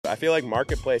I feel like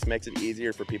Marketplace makes it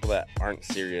easier for people that aren't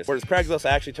serious. Whereas Craigslist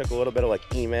actually took a little bit of like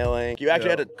emailing. You actually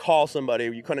had to call somebody.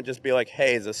 You couldn't just be like,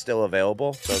 hey, is this still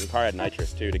available? So the car had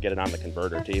nitrous too to get it on the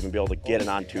converter, to even be able to get it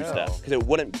on two-step. Because it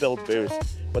wouldn't build boost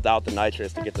without the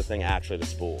nitrous to get the thing actually to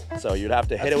spool. So you'd have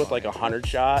to hit it with like 100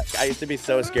 shot. I used to be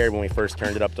so scared when we first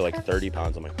turned it up to like 30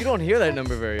 pounds. I'm like, you don't hear that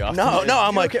number very often. No,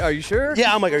 I'm like, okay? Are you sure?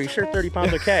 Yeah, I'm like, are you sure 30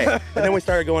 pounds okay? And then we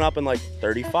started going up in like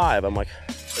 35. I'm like,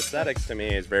 aesthetics to me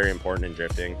is very important in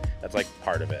drifting. That's like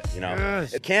part of it, you know?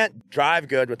 Yes. It can't drive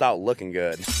good without looking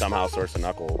good. Somehow sourced a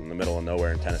knuckle in the middle of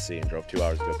nowhere in Tennessee and drove 2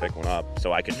 hours to go pick one up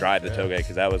so I could drive the Touge,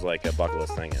 because that was like a bucket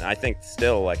list thing. And I think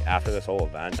still, like after this whole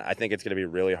event, I think it's going to be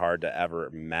really hard to ever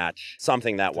match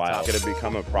something that wild. It's going to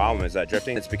become a problem is that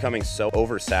drifting, it's becoming so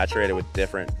oversaturated with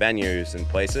different venues and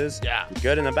places. Yeah.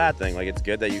 Good and a bad thing. Like it's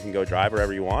good that you can go drive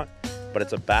wherever you want, but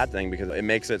it's a bad thing because it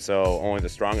makes it so only the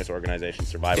strongest organizations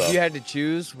survive. If you had to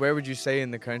choose, where would you say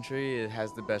in the country it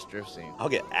has the best drift scene? I'll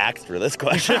get axed for this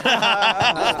question.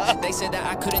 They said that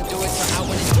I couldn't do it, so I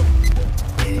went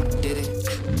and did it.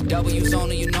 W's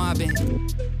only, you know I've been.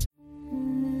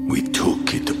 We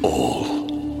took it all.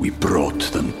 We brought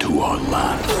them to our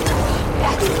land.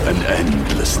 An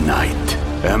endless night,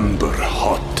 ember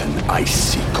hot and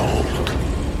icy cold.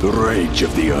 The rage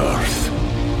of the earth.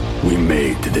 We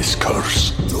made this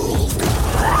curse.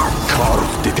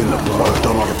 Carved it in the blood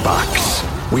on our backs.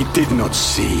 We did not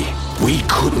see. We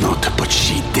could not, but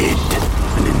she did.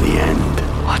 And in the end...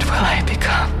 What will I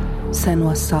become?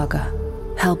 Senua's Saga.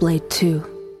 Hellblade 2.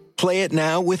 Play it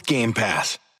now with Game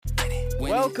Pass.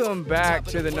 Welcome back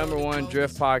to the #1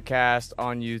 drift podcast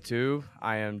on YouTube.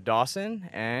 I am Dawson,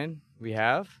 and we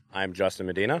have... I'm Justin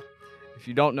Medina. If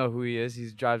you don't know who he is, he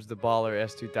drives the baller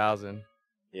S2000.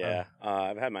 Yeah,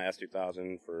 I've had my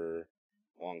S2000 for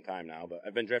a long time now, but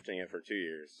I've been drifting it for 2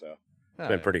 years, so it's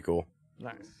been pretty cool.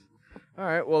 Nice. All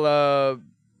right, well,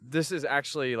 this is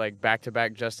actually like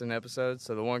back-to-back Justin episodes,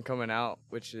 so the one coming out,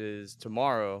 which is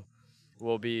tomorrow,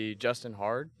 will be Justin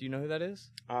Hard. Do you know who that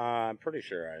is? I'm pretty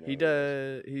sure I know.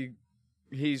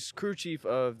 He's crew chief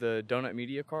of the Donut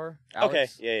Media car.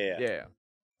 Alex. Okay, yeah.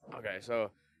 Okay,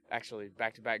 so actually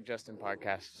back-to-back Justin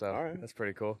podcast, so all right. That's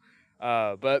pretty cool.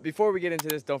 But before we get into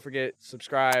this, don't forget,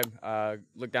 subscribe.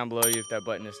 Look down below you if that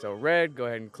button is still red. Go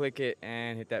ahead and click it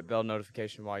and hit that bell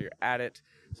notification while you're at it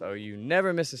so you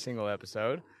never miss a single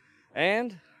episode.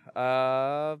 And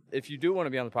if you do want to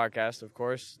be on the podcast, of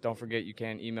course, don't forget you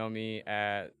can email me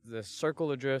at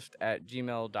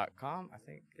thecircleofdrift@gmail.com. I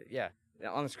think, yeah,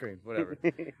 on the screen, whatever.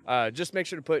 Just make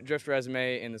sure to put drift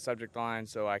resume in the subject line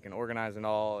so I can organize it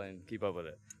all and keep up with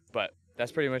it. But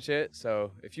that's pretty much it.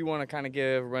 So if you want to kind of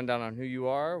give a rundown on who you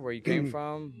are, where you came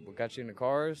from, what got you into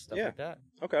cars, stuff like that.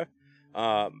 Okay.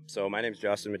 So my name's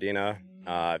Justin Medina.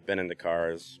 I've been into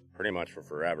cars pretty much for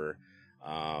forever.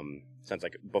 Since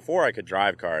before I could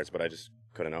drive cars, but I just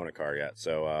couldn't own a car yet.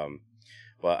 So,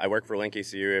 but I work for Link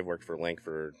ECU. I've worked for Link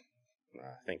for,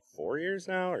 I think 4 years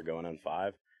now, or going on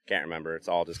 5. Can't remember. It's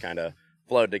all just kind of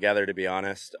flowed together, to be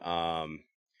honest.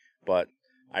 But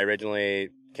I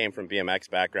originally came from BMX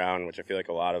background, which I feel like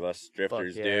a lot of us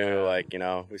drifters do. Like, you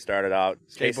know, we started out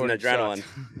chasing adrenaline,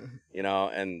 you know,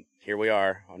 and here we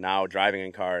are now driving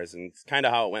in cars. And it's kind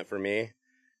of how it went for me.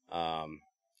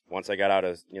 Once I got out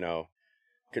of, you know,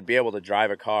 could be able to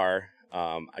drive a car,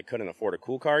 I couldn't afford a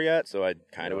cool car yet. So I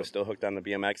kind of was still hooked on the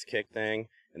BMX kick thing.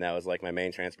 And that was like my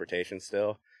main transportation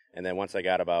still. And then once I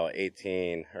got about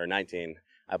 18 or 19,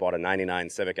 I bought a 99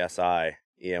 Civic Si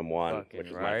EM1, which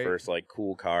was my first like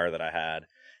cool car that I had.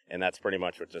 And that's pretty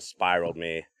much what just spiraled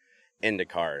me into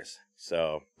cars.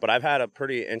 So, but I've had a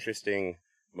pretty interesting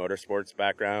motorsports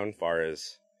background as far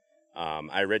as,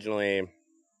 I originally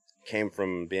came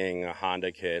from being a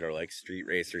Honda kid or like street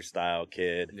racer style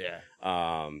kid. Yeah.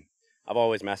 I've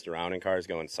always messed around in cars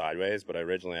going sideways, but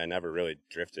originally I never really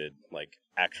drifted like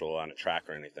actual on a track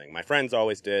or anything. My friends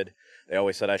always did. They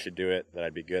always said I should do it, that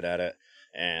I'd be good at it.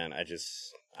 And I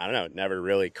don't know, it never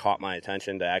really caught my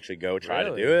attention to actually go try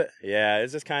to do it. Yeah,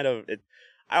 it's just kind of,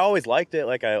 I always liked it.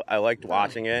 Like I liked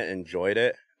watching it, enjoyed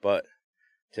it. But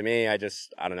to me, I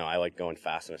don't know, I like going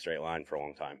fast in a straight line for a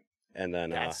long time. And then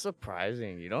that's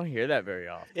surprising. You don't hear that very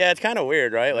often. Yeah, it's kind of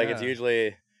weird, right? Like it's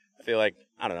usually, I feel like,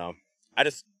 I don't know.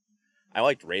 I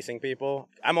liked racing people.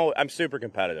 I'm super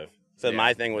competitive. So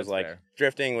my thing was like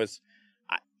drifting was,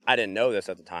 I didn't know this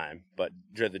at the time, but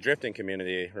the drifting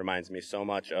community reminds me so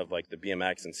much of like the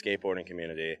BMX and skateboarding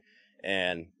community.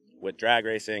 And with drag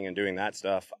racing and doing that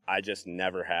stuff, I just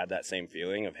never had that same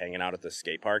feeling of hanging out at the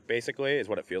skate park, basically, is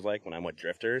what it feels like when I'm with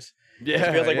drifters. Yeah,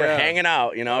 it feels like we're hanging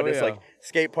out, like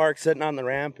skate park, sitting on the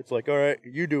ramp. It's like, all right,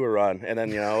 you do a run. And then,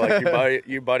 like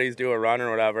your buddies do a run or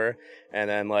whatever. And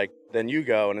then, like, then you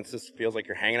go, and it just feels like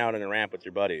you're hanging out on a ramp with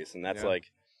your buddies. And that's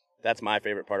that's my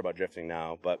favorite part about drifting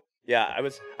now. But yeah, I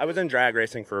was in drag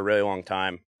racing for a really long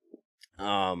time.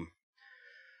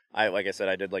 Like I said,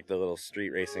 I did like the little street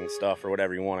racing stuff or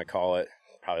whatever you want to call it.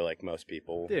 Probably like most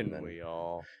people. Didn't we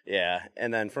all? Yeah.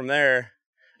 And then from there,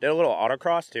 did a little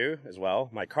autocross too as well.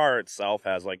 My car itself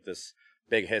has like this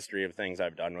big history of things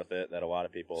I've done with it that a lot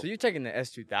of people. So you're taking the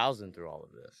S2000 through all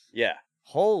of this? Yeah.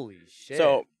 Holy shit.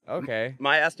 So okay.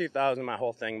 My S2000, my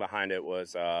whole thing behind it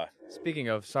was. Speaking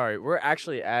of, sorry, we're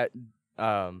actually at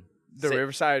the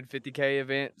Riverside 50K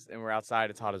event, and we're outside.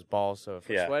 It's hot as balls, so if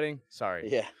we're sweating, sorry.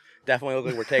 Yeah. Definitely look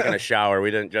like we're taking a shower.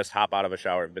 We didn't just hop out of a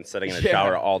shower. We've been sitting in a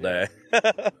shower all day.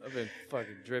 I've been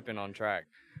fucking dripping on track.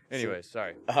 Anyways,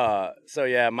 sorry. So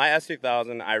yeah, my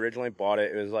S2000, I originally bought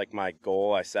it. It was like my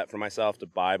goal I set for myself to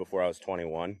buy before I was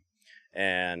 21.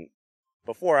 And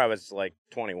before I was like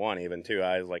 21 even too,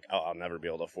 I was like, oh, I'll never be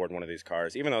able to afford one of these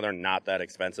cars, even though they're not that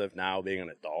expensive now being an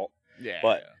adult. Yeah.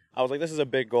 But I was like, this is a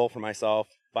big goal for myself.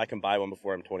 If I can buy one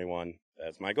before I'm 21,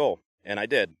 that's my goal. And I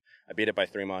did. I beat it by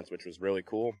 3 months, which was really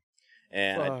cool.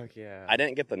 And I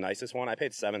didn't get the nicest one. I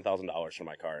paid $7,000 for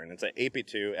my car, and it's an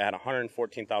AP2. It had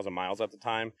 114,000 miles at the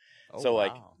time. So,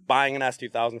 like, buying an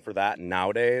S2000 for that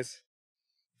nowadays,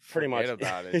 pretty much. Forget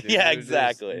about it, dude. Yeah,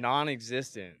 exactly.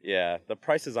 Non-existent. Yeah, the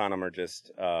prices on them are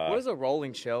just. What does a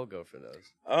rolling shell go for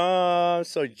those?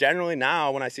 So generally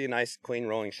now, when I see nice, clean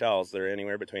rolling shells, they're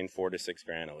anywhere between $4,000 to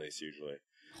 $6,000 at least, usually.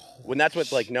 When that's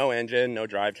with like no engine, no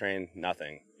drivetrain,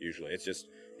 nothing. Usually, it's just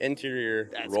interior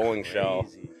rolling shell.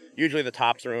 Usually the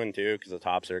tops ruin too, because the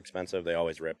tops are expensive. They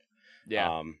always rip.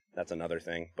 Yeah. That's another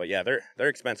thing. But yeah, they're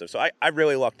expensive. So I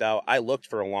really lucked out. I looked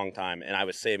for a long time, and I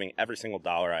was saving every single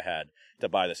dollar I had to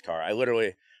buy this car.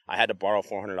 I had to borrow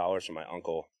 $400 from my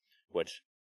uncle, which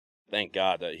thank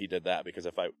God that he did that, because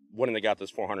if I wouldn't have got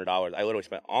this $400, I literally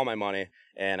spent all my money,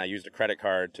 and I used a credit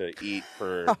card to eat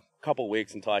for a couple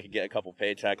weeks until I could get a couple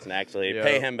paychecks and actually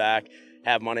pay him back,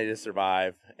 have money to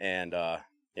survive. And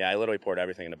yeah, I literally poured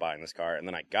everything into buying this car, and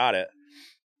then I got it.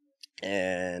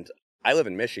 And I live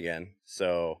in Michigan,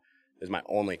 so it was my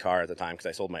only car at the time because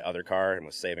I sold my other car and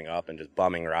was saving up and just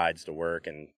bumming rides to work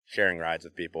and sharing rides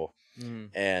with people.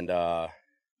 And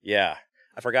yeah,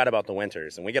 I forgot about the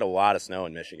winters, and we get a lot of snow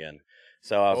in Michigan.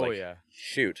 So I was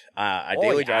shoot, I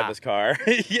daily drive this car.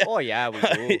 Yeah. Oh, yeah, we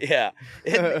do. Yeah,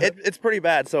 it's pretty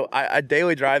bad. So I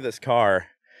daily drive this car,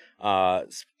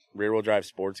 rear-wheel drive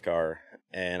sports car,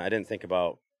 and I didn't think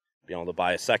about being able to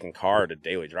buy a second car to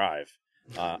daily drive.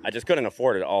 I just couldn't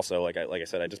afford it. Also, like I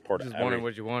said, I just poured. Just wanted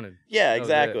what you wanted. Yeah,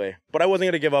 exactly. But I wasn't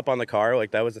gonna give up on the car.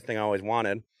 Like that was the thing I always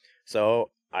wanted.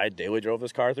 So I daily drove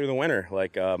this car through the winter,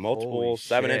 like multiple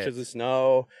 7 inches of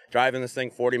snow, driving this thing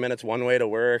 40 minutes one way to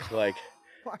work, like.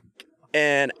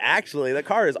 And actually, the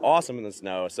car is awesome in the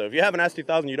snow. So if you have an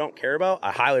S2000 you don't care about,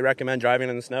 I highly recommend driving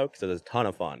in the snow because it is a ton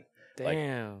of fun.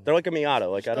 Damn. Like, they're like a Miata.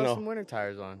 Like, I don't know. Some winter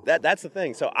tires on. That's the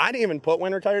thing. So I didn't even put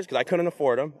winter tires because I couldn't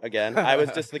afford them. Again, I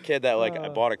was just the kid that, like, I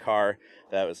bought a car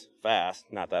that was fast.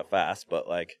 Not that fast, but,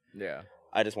 like,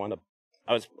 I just wanted to.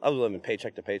 I was living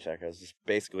paycheck to paycheck. I was just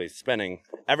basically spending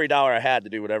every dollar I had to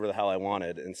do whatever the hell I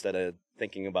wanted instead of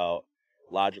thinking about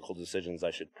logical decisions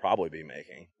I should probably be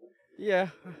making. Yeah,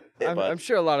 I'm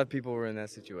sure a lot of people were in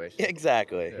that situation.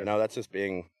 Exactly. Yeah. You know, that's just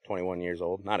being 21 years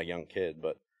old. Not a young kid,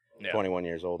 but 21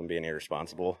 years old and being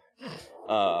irresponsible.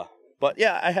 But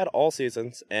yeah, I had all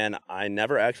seasons, and I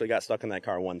never actually got stuck in that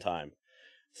car one time.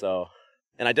 So,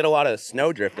 and I did a lot of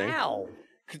snow drifting. Wow.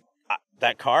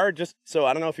 That car just, so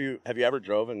I don't know if have you ever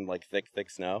drove in like thick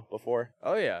snow before?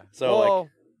 Oh yeah. So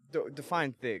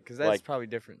define thick, because that's like, probably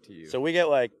different to you. So we get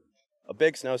like, a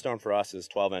big snowstorm for us is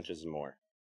 12 inches and more.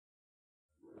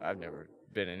 I've never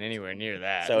been in anywhere near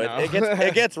that. So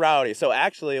it gets rowdy. So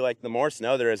actually, like, the more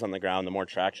snow there is on the ground, the more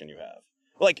traction you have.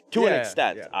 Like, to an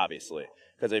extent, obviously.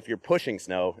 Because if you're pushing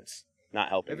snow, it's not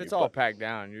helping you. If it's all packed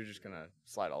down, you're just going to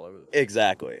slide all over the place.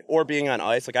 Exactly. Or being on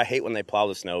ice. Like, I hate when they plow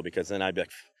the snow because then I'd be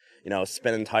like, you know,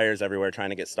 spinning tires everywhere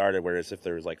trying to get started. Whereas if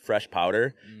there was, like, fresh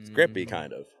powder, it's grippy,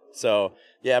 kind of. So,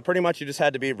 yeah, pretty much you just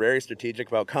had to be very strategic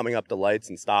about coming up the lights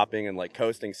and stopping and, like,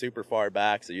 coasting super far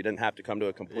back so you didn't have to come to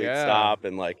a complete stop.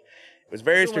 And, like, it was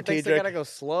very strategic. They got to go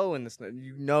slow in the snow.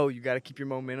 You know you got to keep your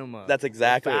momentum up. That's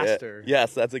exactly faster. It.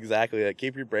 Yes, that's exactly it.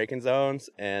 Keep your braking zones.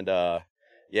 And,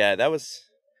 yeah, that was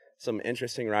some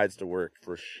interesting rides to work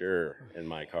for sure in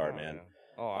my car, man. Yeah.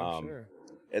 Oh, I'm sure.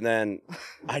 And then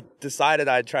I decided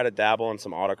I'd try to dabble in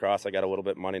some autocross. I got a little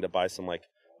bit of money to buy some, like,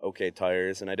 okay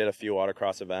tires, and I did a few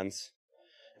autocross events.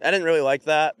 I didn't really like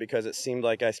that because it seemed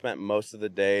like I spent most of the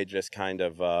day just kind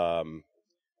of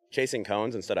chasing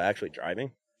cones instead of actually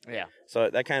driving. Yeah. So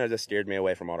that kind of just steered me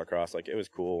away from autocross. Like, it was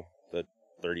cool, the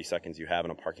 30 seconds you have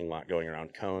in a parking lot going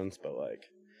around cones, but, like,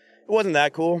 it wasn't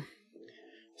that cool.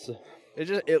 So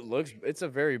It's a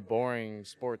very boring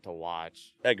sport to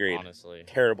watch. Agreed. Honestly.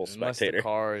 Terrible Unless spectator. the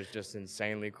car is just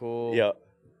insanely cool. Yep.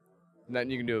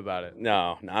 Nothing you can do about it.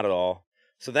 No, not at all.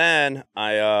 So then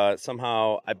I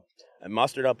somehow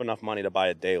mustered up enough money to buy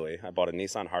a daily. I bought a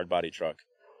Nissan hardbody truck.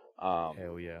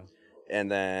 Hell yeah. And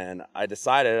then I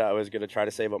decided I was going to try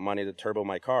to save up money to turbo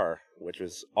my car, which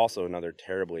was also another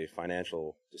terribly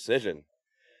financial decision.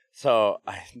 So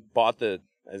I bought this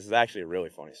is actually a really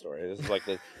funny story. This is like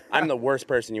I'm the worst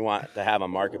person you want to have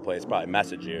on Marketplace probably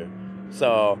message you.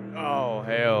 So. Oh,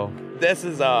 hell. This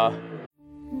is,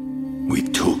 We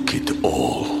took it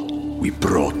all. We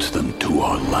brought them to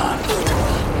our land.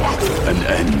 An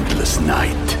endless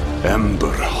night,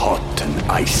 ember hot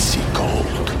and icy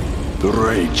cold. The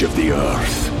rage of the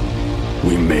earth.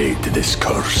 We made this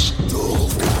curse.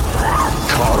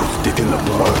 Carved it in the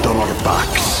blood on our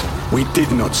backs. We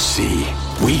did not see.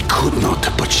 We could not,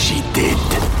 but she did.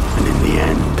 And in the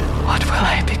end... What will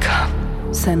I become?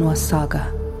 Senua's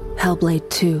Saga. Hellblade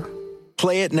 2.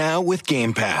 Play it now with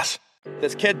Game Pass.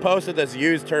 This kid posted this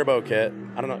used turbo kit.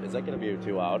 I don't know, is that going to be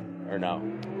too loud or no?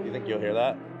 You think you'll hear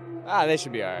that? They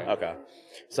should be all right. Okay.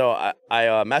 So I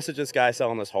messaged this guy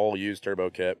selling this whole used turbo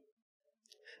kit.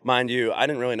 Mind you, I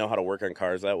didn't really know how to work on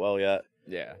cars that well yet.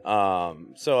 Yeah.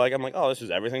 So like I'm like, oh, this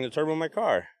is everything to turbo my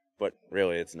car. But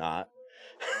really, it's not.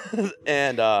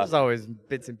 And there's always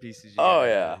bits and pieces. Oh,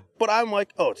 yeah. But I'm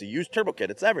like, oh, it's a used turbo kit.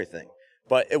 It's everything.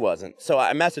 But it wasn't. So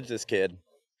I messaged this kid.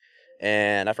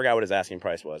 And I forgot what his asking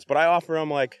price was. But I offer him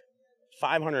like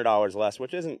 $500 less,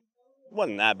 which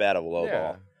wasn't that bad of a low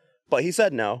ball. But he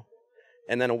said no.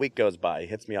 And then a week goes by. He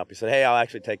hits me up. He said, hey, I'll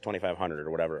actually take $2,500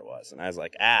 or whatever it was. And I was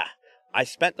like, I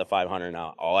spent the $500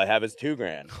 now. All I have is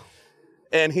 $2,000.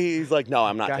 And he's like, no,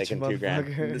 I'm not taking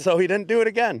 $2,000. So he didn't do it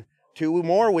again. 2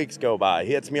 more weeks go by.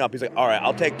 He hits me up. He's like, all right,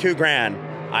 I'll take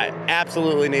 $2,000. I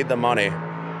absolutely need the money.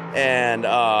 And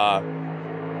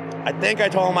I think I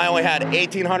told him I only had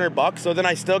 $1,800, so then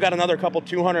I still got another couple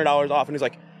 $200 off, and he's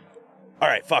like, all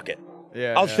right, fuck it.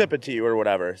 Yeah, I'll ship it to you or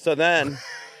whatever. So then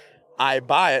I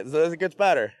buy it, so it gets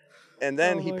better. And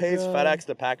then he pays FedEx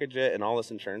to package it and all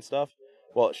this insurance stuff.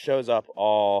 Well, it shows up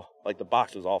all, like the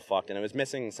box was all fucked, and it was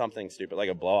missing something stupid, like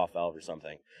a blow-off valve or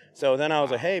something. So then I was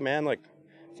like, hey, man, like,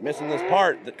 it's missing this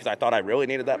part, because I thought I really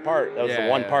needed that part. That was the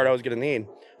one part I was going to need.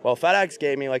 Well, FedEx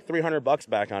gave me like $300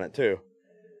 back on it, too.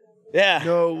 Yeah.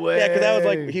 No way. Yeah, because that was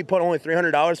like, he put only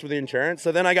 $300 for the insurance,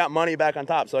 so then I got money back on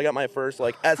top. So I got my first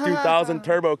like S2000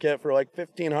 turbo kit for like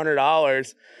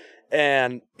 $1,500,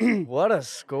 and what a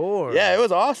score! Yeah, it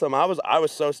was awesome. I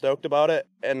was so stoked about it,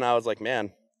 and I was like,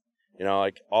 man, you know,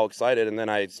 like all excited. And then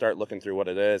I start looking through what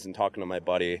it is and talking to my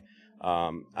buddy.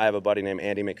 I have a buddy named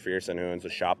Andy McPherson who owns a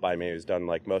shop by me who's done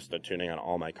like most of the tuning on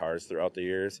all my cars throughout the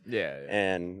years. Yeah.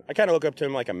 And I kind of look up to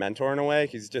him like a mentor in a way.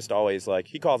 He's just always like,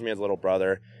 he calls me his little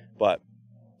brother, but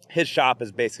his shop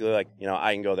is basically like, you know,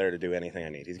 I can go there to do anything I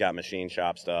need. He's got machine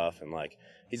shop stuff, and like,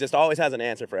 he just always has an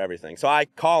answer for everything. So I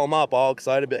call him up all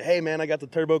excited, but hey man, I got the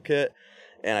turbo kit,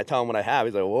 and I tell him what I have.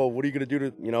 He's like, well, what are you going to do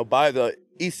to, you know, buy the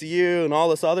ECU and all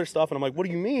this other stuff? And I'm like, what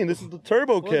do you mean? This is the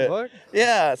turbo kit. What?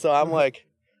 Yeah. So I'm like,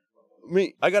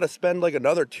 I got to spend like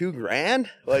another $2,000.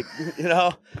 Like, you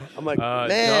know, I'm like,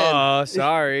 man,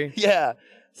 sorry. Yeah.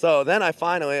 So then I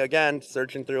finally, again,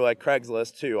 searching through like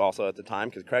Craigslist too, also at the time,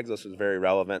 because Craigslist was very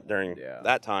relevant during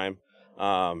that time.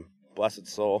 Bless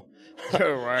its soul.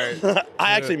 Right.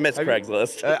 I actually miss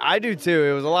Craigslist. I do too.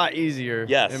 It was a lot easier,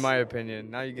 yes, in my opinion.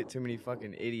 Now you get too many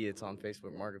fucking idiots on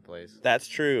Facebook Marketplace. That's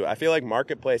true. I feel like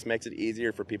Marketplace makes it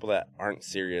easier for people that aren't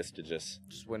serious to just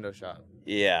window shop.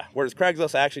 Yeah. Whereas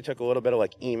Craigslist actually took a little bit of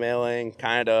like emailing,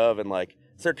 kind of, and like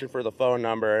searching for the phone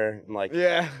number, and like,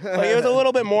 yeah, like it was a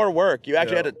little bit more work. You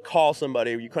actually had to call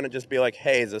somebody. You couldn't just be like,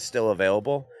 hey, is this still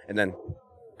available? And then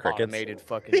crickets. Automated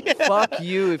fucking fuck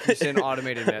you if you send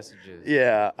automated messages.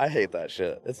 Yeah, I hate that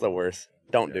shit. It's the worst.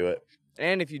 Don't do it.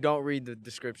 And if you don't read the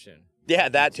description. Yeah,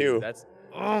 that too. That's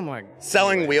oh my.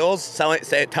 Selling wheels,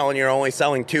 telling you're only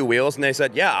selling 2 wheels, and they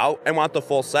said, yeah, I want the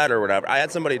full set or whatever. I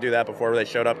had somebody do that before where they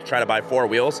showed up to try to buy 4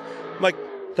 wheels. I'm like,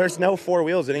 there's no 4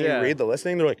 wheels. Didn't you read the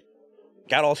listing? They're like,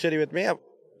 got all shitty with me.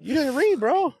 You didn't read,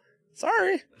 bro.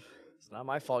 Sorry. It's not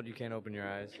my fault you can't open your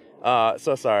eyes.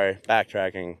 So sorry.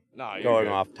 Backtracking. No, you're going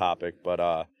good. off topic,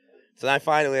 but So then I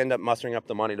finally ended up mustering up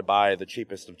the money to buy the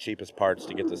cheapest of cheapest parts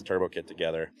to get this turbo kit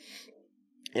together.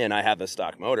 And I have this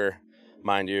stock motor,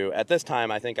 mind you. At this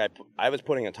time, I think I was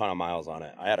putting a ton of miles on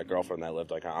it. I had a girlfriend that lived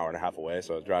like an hour and a half away,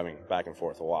 so I was driving back and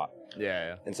forth a lot.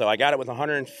 Yeah. And so I got it with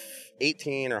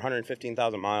 118 or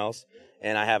 115,000 miles,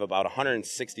 and I have about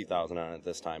 160,000 on it at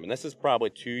this time. And this is probably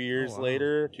 2 years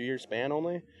later, 2 year span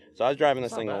only. So I was driving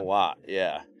this thing a lot,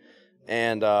 yeah.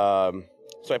 And so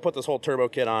I put this whole turbo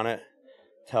kit on it.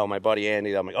 Tell my buddy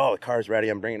Andy, I'm like, oh, the car's ready.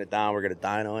 I'm bringing it down. We're going to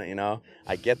dyno it, you know.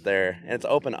 I get there, and it's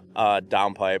open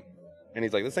downpipe. And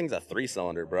he's like, this thing's a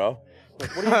 3-cylinder, bro. I'm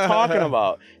like, what are you talking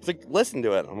about? He's like, listen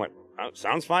to it. I'm like, oh,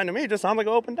 sounds fine to me. It just sounds like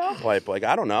an open downpipe. Like,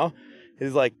 I don't know.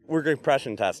 He's like, we're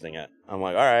compression testing it. I'm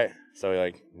like, all right. So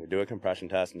we do a compression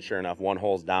test, and sure enough, one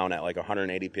hole's down at like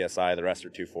 180 PSI. The rest are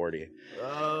 240.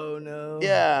 Oh, no.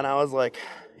 Yeah, and I was like,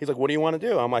 he's like, what do you want to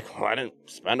do? I'm like, well, I didn't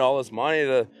spend all this money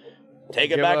to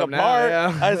take it back apart. Now,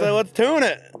 yeah. I said, let's tune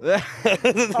it.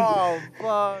 Oh,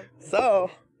 fuck.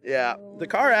 So, yeah, the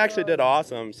car actually did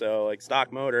awesome. So, like,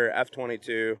 stock motor,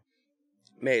 F22,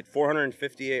 made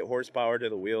 458 horsepower to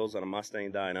the wheels on a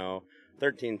Mustang dyno,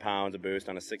 13 pounds of boost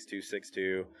on a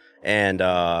 6262, and,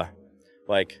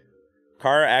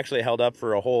 car actually held up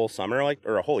for a whole summer,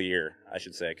 or a whole year, I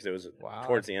should say, because it was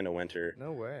towards the end of winter.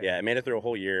 No way. Yeah, it made it through a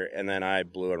whole year, and then I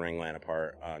blew a ringland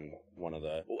apart on one of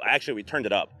the... Well, actually, we turned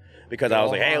it up, because I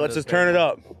was like, hey, let's just turn it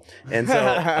up. And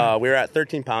so we were at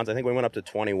 13 pounds. I think we went up to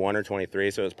 21 or 23,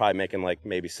 so it was probably making, like,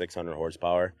 maybe 600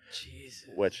 horsepower. Jesus.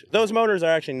 Which, those motors are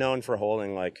actually known for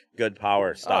holding, like, good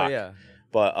power stock. Oh, yeah.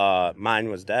 But mine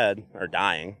was dead, or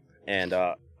dying, and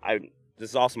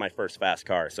this is also my first fast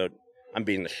car, so... I'm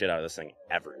beating the shit out of this thing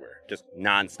everywhere. Just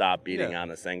nonstop beating on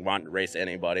this thing. Wanting to race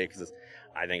anybody because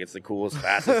I think it's the coolest,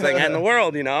 fastest thing in the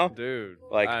world, you know? Dude.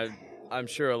 Like, I'm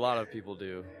sure a lot of people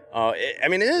do.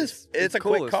 It is. It's a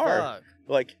cool quick car.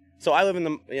 Like, so I live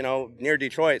in near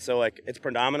Detroit, so, like, it's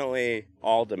predominantly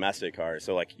all domestic cars.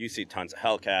 So, like, you see tons of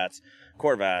Hellcats,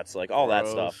 Corvettes, like, all that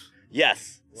stuff.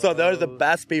 Yes. So they're the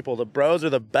best people. The bros are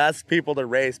the best people to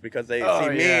race because they see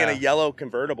me in a yellow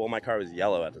convertible. My car was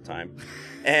yellow at the time.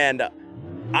 And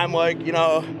I'm like,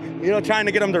 trying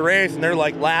to get them to race, and they're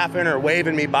like laughing or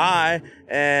waving me by.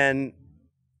 And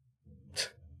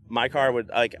my car would,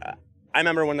 like, I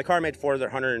remember when the car made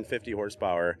 450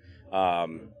 horsepower.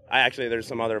 There's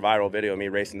some other viral video of me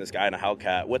racing this guy in a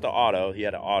Hellcat with the auto. He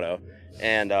had an auto.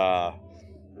 And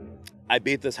I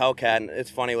beat this Hellcat, and it's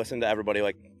funny listening to everybody,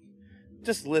 like,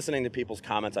 just listening to people's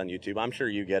comments on YouTube. I'm sure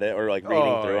you get it, or like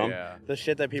reading through them. The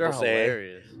shit that people say.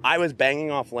 Hilarious. I was banging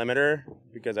off limiter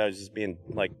because I was just being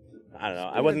like, I don't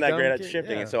know. I wasn't that great at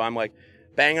shifting. And so I'm like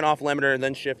banging off limiter and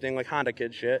then shifting like Honda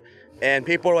kid shit. And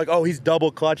people are like, oh, he's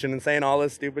double clutching and saying all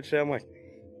this stupid shit. I'm like,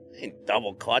 I ain't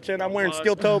double clutching. I'm wearing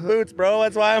steel toe boots, bro.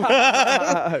 That's why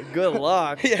I'm. Good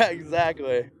luck. Yeah,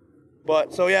 exactly.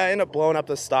 But so yeah, I end up blowing up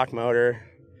the stock motor,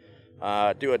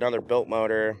 do another built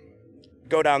motor.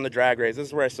 Go down the drag race. This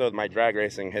is where my drag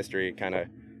racing history kind of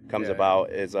comes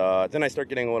about. Is then I start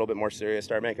getting a little bit more serious,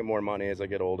 start making more money as I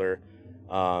get older,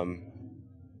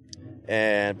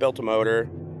 and built a motor.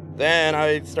 Then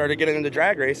I started getting into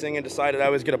drag racing and decided I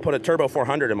was going to put a turbo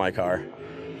 400 in my car.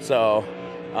 So,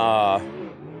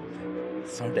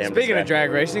 Speaking of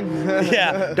drag racing,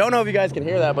 yeah, don't know if you guys can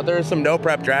hear that, but there's some no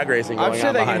prep drag racing going on. I'm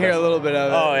sure they can hear a little bit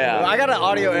of it. Oh yeah, I got an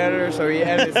audio editor, so he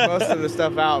edits most of the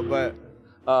stuff out, but.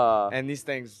 And these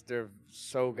things, they're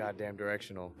so goddamn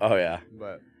directional. Oh, yeah.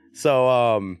 But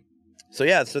So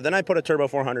then I put a turbo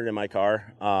 400 in my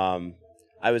car.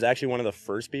 I was actually one of the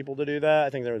first people to do that. I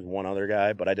think there was one other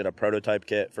guy, but I did a prototype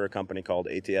kit for a company called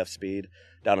ATF Speed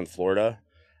down in Florida.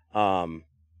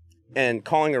 And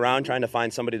calling around trying to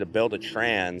find somebody to build a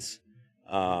trans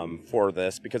for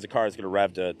this because the car is going to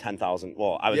rev to 10,000.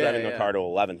 Well, I was revving the car to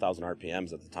 11,000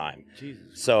 RPMs at the time. Jesus.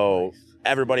 So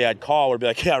everybody I'd call would be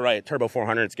like, yeah, right, turbo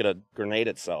 400, it's going to grenade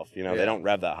itself. They don't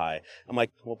rev that high. I'm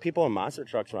like, well, people in monster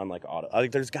trucks run like auto.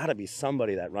 Like, there's got to be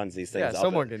somebody that runs these things. Yeah,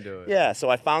 someone can do it. Yeah, so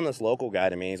I found this local guy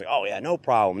to me. He's like, oh, yeah, no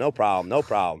problem. And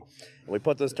we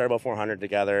put this turbo 400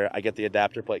 together. I get the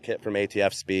adapter plate kit from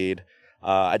ATF Speed.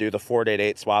 I do the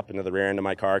 488 swap into the rear end of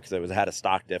my car because it had a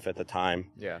stock diff at the time.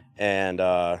 Yeah. And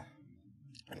I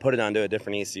put it onto a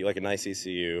different ECU, like a nice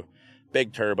ECU,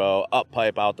 big turbo, up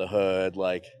pipe out the hood,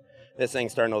 like this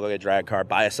thing's starting to look like a drag car.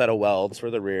 Buy a set of welds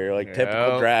for the rear, like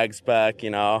typical drag spec,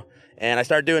 And I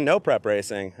started doing no prep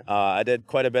racing. I did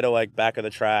quite a bit of like back of the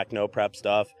track, no prep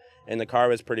stuff, and the car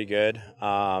was pretty good.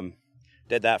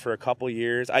 Did that for a couple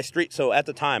years. So at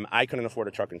the time, I couldn't afford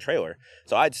a truck and trailer.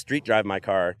 So I'd street drive my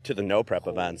car to the no prep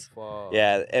events. Fuck.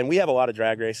 Yeah, and we have a lot of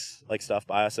drag race like stuff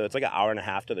by us, so it's like an hour and a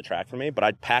half to the track for me. But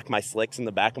I'd pack my slicks in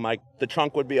the back of the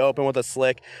trunk would be open with a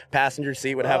slick. Passenger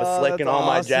seat would have a slick and all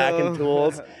my jack and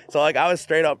tools. So like I was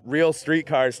straight up real street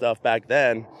car stuff back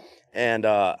then. And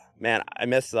man, I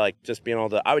miss like just being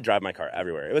able to. I would drive my car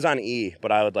everywhere. It was on E,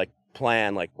 but I would like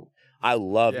plan like. I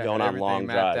loved going on long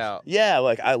drives. Out. Yeah,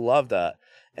 like I loved that.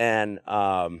 And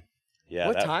yeah.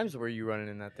 What times were you running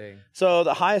in that thing? So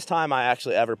the highest time I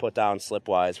actually ever put down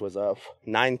slip-wise was a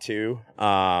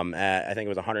 9.2. At, I think it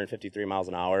was 153 miles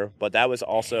an hour. But that was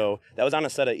on a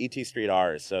set of ET Street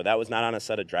R's. So that was not on a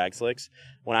set of drag slicks.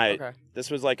 This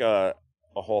was like a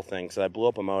whole thing. So I blew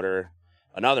up another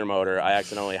motor. I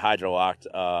accidentally hydro-locked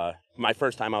my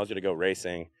first time I was going to go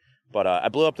racing. But I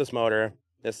blew up this motor.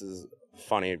 This is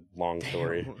funny, long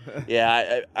story.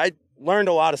 Yeah, I learned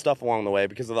a lot of stuff along the way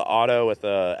because of the auto with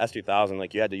the S2000.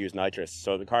 Like, you had to use nitrous.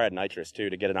 So the car had nitrous, too,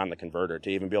 to get it on the converter, to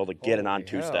even be able to get it on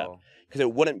two-step. Because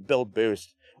it wouldn't build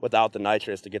boost without the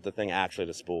nitrous to get the thing actually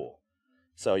to spool.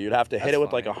 So you'd have to hit it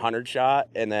with, like, a 100 shot,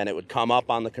 and then it would come up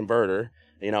on the converter,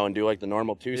 and do, like, the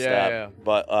normal two-step. Yeah.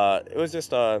 But it was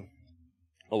just a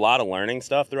lot of learning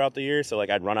stuff throughout the year. So like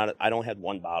I'd run out I don't have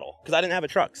one bottle because I didn't have a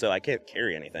truck, so I can't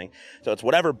carry anything. So it's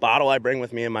whatever bottle I bring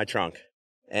with me in my trunk.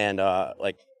 And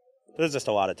like there's just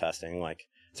a lot of testing. Like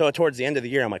so towards the end of the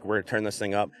year, I'm like, we're gonna turn this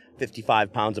thing up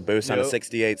 55 pounds of boost on a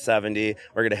 6870.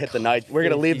 We're gonna hit we're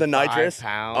gonna leave the nitrous.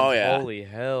 Pounds. Oh yeah. Holy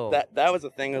hell. That was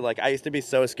the thing. Like I used to be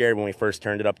so scared when we first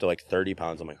turned it up to like 30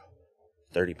 pounds. I'm like,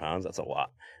 30 pounds? That's a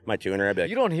lot. My tuner, I'd be like,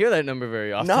 you don't hear that number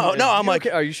very often. No, I'm like,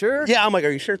 okay? Are you sure? Yeah, I'm like, are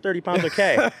you sure 30 pounds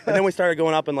okay? And then we started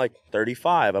going up in like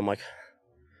 35. I'm like,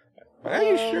 are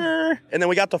you sure? And then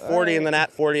we got to 40, and then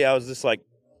at 40, I was just like,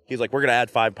 he's like, we're going to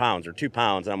add 5 pounds or 2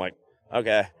 pounds. And I'm like,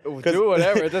 okay. Do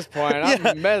whatever at this point.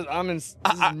 Yeah. This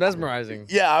is mesmerizing.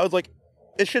 Yeah, I was like,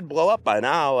 it should blow up by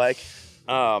now. Like,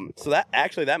 so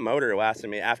that motor lasted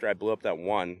me after I blew up that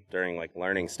one during like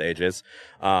learning stages.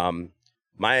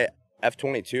 My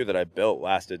F22 that I built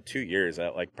lasted 2 years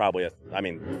at like probably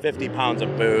 50 pounds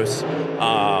of boost.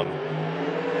 Damn,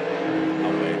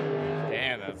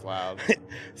 that's loud.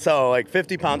 So like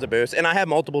 50 pounds of boost, and I had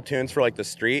multiple tunes for like the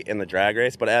street and the drag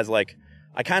race. But as like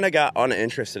I kind of got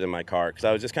uninterested in my car because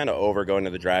I was just kind of over going to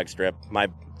the drag strip. My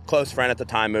close friend at the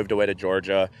time moved away to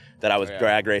Georgia that I was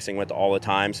drag racing with all the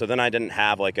time. So then I didn't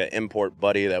have like an import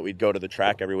buddy that we'd go to the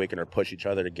track every weekend or push each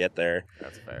other to get there.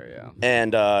 That's fair, yeah.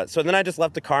 And so then I just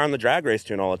left the car on the drag race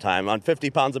tune all the time on 50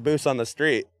 pounds of boost on the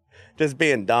street, just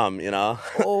being dumb,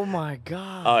 Oh my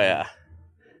God. Oh yeah.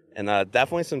 And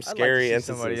definitely some scary I'd like to see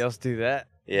instances. somebody else do that.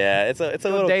 Yeah, it's a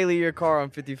little daily your car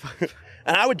on 55.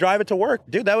 And I would drive it to work.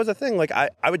 Dude, that was the thing. Like I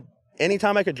would,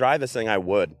 anytime I could drive this thing, I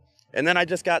would. And then I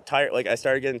just got tired. Like I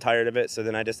started getting tired of it. So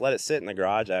then I just let it sit in the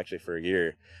garage actually for a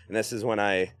year. And this is when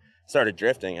I started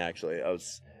drifting. Actually,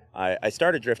 I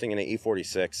started drifting in an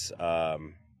E46,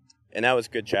 and that was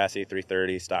good chassis,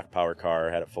 330 stock power car.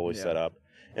 Had it fully set up.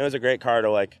 And it was a great car to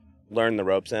like learn the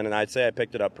ropes in. And I'd say I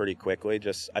picked it up pretty quickly.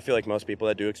 I feel like most people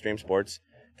that do extreme sports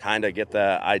kind of get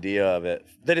the idea of it.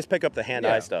 They just pick up the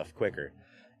hand-eye stuff quicker.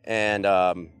 And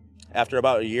after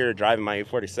about a year driving my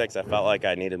E46, I felt like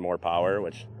I needed more power,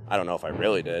 which I don't know if I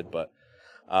really did, but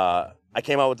I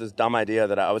came out with this dumb idea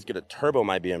that I was going to turbo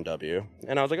my BMW.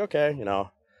 And I was like, okay,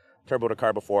 turboed a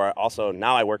car before. Also,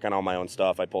 now I work on all my own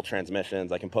stuff. I pull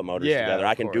transmissions. I can put motors together.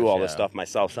 I can do all this stuff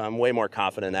myself. So I'm way more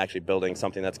confident in actually building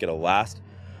something that's going to last.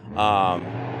 Wow.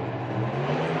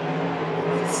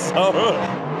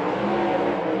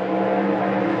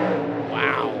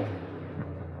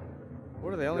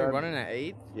 What are they only running at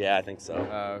 8? Yeah, I think so.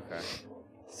 Oh, okay.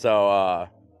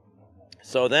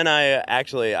 So then I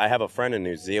have a friend in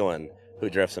New Zealand who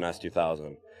drifts an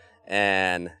S2000.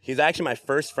 And he's actually my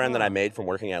first friend that I made from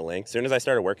working at Link. As soon as I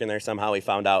started working there, somehow he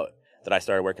found out that I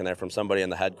started working there from somebody in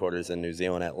the headquarters in New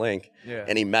Zealand at Link. Yeah.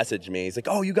 And he messaged me. He's like,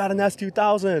 oh, you got an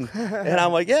S2000. And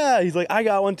I'm like, yeah. He's like, I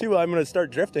got one too. I'm going to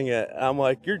start drifting it. And I'm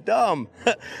like, you're dumb.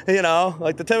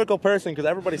 Like the typical person, because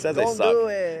everybody says they suck. Don't do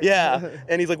it. Yeah.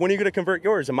 And he's like, when are you going to convert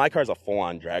yours? And my car's a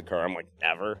full-on drag car. I'm like,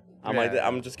 never. Like,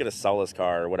 I'm just going to sell this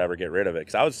car or whatever, get rid of it.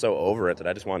 Because I was so over it that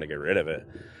I just wanted to get rid of it.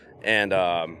 And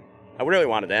I really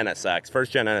wanted an NSX.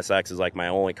 First gen NSX is like my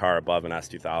only car above an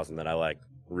S2000 that I like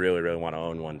really, really want to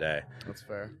own one day. That's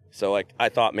fair. So like I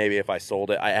thought maybe if I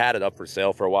sold it, I had it up for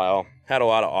sale for a while. Had a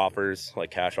lot of offers,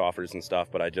 like cash offers and stuff,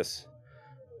 but I've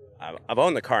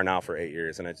owned the car now for 8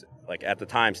 years, and it's like at the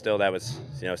time still that was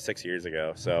 6 years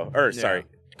ago. A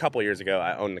couple years ago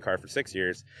I owned the car for 6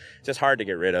 years. It's just hard to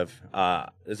get rid of.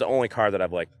 It's the only car that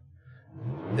I've like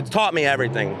it's taught me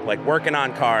everything. Like working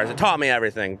on cars, it taught me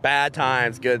everything. Bad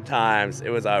times, good times. It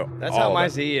was That's how my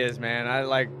Z is, man. I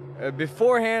like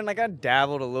beforehand, like I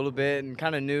dabbled a little bit and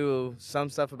kind of knew some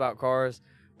stuff about cars,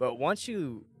 but once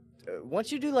you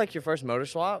do like your first motor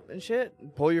swap and shit,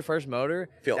 pull your first motor,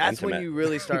 that's intimate. when you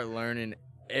really start learning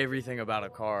everything about a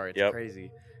car. It's Yep.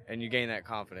 crazy, and you gain that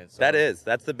confidence. So.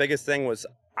 That's the biggest thing. Was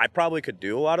I probably could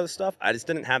do a lot of the stuff. I just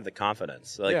didn't have the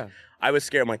confidence. Like I was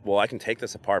scared. I'm like, well, I can take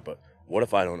this apart, but what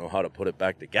if I don't know how to put it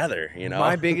back together? You know,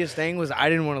 my biggest thing was I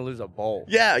didn't want to lose a bolt.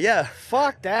 Yeah.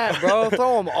 Fuck that, bro.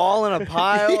 Throw them all in a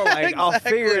pile. Yeah, like exactly. I'll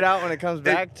figure it out when it comes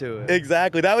back to it.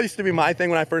 Exactly. That used to be my thing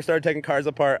when I first started taking cars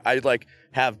apart. I'd like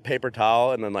have paper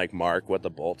towel and then like mark what the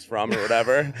bolt's from or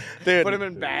whatever. Dude, Put them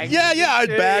in bags. Yeah. I'd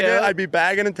bag it. I'd be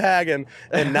bagging and tagging.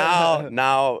 And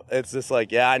now it's just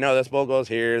like, I know this bolt goes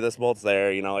here, this bolt's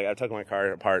there. You know, like I took my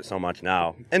car apart so much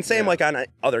now. And same like on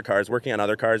other cars, working on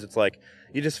other cars, it's like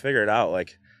you just figure it out.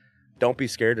 Like, don't be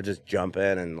scared to just jump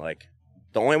in, and like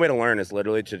the only way to learn is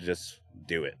literally to just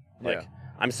do it. Like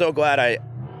I'm so glad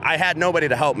I had nobody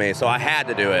to help me, so I had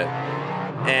to do it.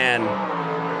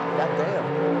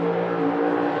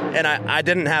 And I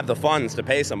didn't have the funds to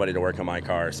pay somebody to work on my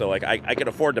car, so like I could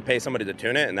afford to pay somebody to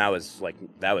tune it, and that was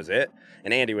it.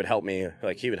 And Andy would help me,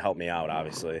 like he would help me out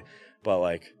obviously, but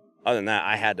like other than that,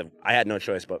 I had no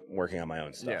choice but working on my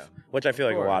own stuff, which I feel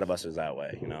like a lot of us is that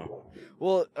way, you know.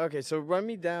 Well, okay, so run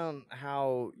me down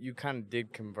how you kind of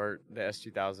did convert the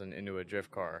S2000 into a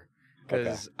drift car,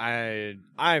 because I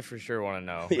for sure want to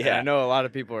know. And I know a lot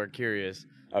of people are curious,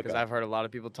 because I've heard a lot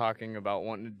of people talking about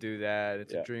wanting to do that.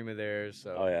 It's a dream of theirs.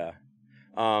 So.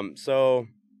 So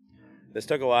this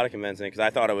took a lot of convincing, because I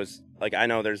thought it was, like, I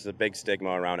know there's a big stigma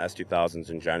around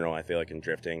S2000s in general, I feel like, in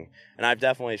drifting. And I've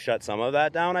definitely shut some of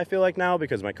that down, I feel like, now,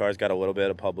 because my car's got a little bit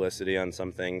of publicity on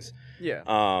some things. Yeah.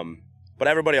 But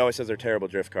everybody always says they're terrible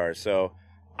drift cars, so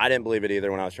I didn't believe it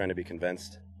either when I was trying to be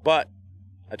convinced. But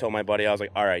I told my buddy, I was like,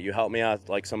 all right, you help me out,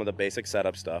 like, some of the basic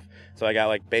setup stuff. So I got,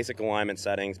 like, basic alignment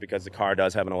settings, because the car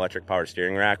does have an electric power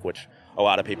steering rack, which a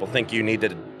lot of people think you need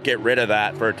to get rid of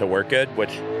that for it to work good,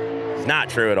 which is not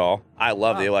true at all. I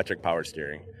love the electric power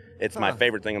steering. It's my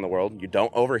favorite thing in the world. You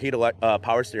don't overheat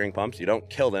power steering pumps. You don't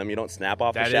kill them. You don't snap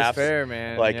off the shafts. That is fair,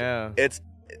 man. Like,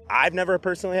 I've never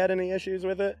personally had any issues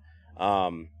with it.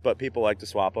 But people like to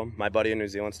swap them. My buddy in New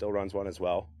Zealand still runs one as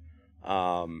well.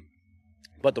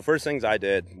 But the first things I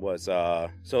did was, so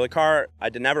the car,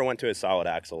 never went to a solid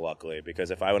axle, luckily,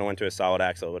 because if I would have went to a solid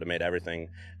axle, it would have made everything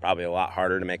probably a lot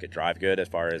harder to make it drive good, as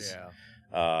far as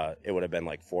it would have been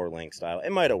like 4-link style.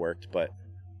 It might have worked, but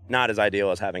not as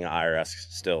ideal as having an IRS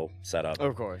still set up.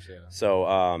 Of course, yeah.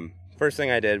 So first thing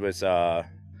I did was I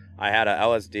had a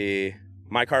LSD.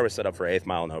 My car was set up for 8th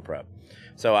mile no prep.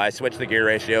 So I switched the gear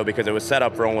ratio because it was set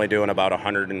up for only doing about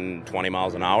 120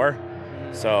 miles an hour.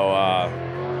 So,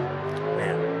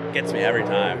 man, it gets me every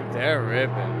time. They're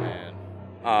ripping,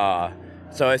 man.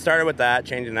 So I started with that,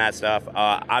 changing that stuff.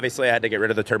 Obviously, I had to get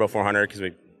rid of the Turbo 400 because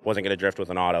we wasn't going to drift with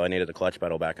an auto. I needed the clutch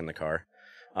pedal back in the car.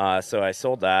 So I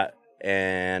sold that,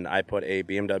 and I put a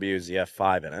BMW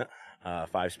ZF5 in it,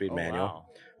 5-speed manual,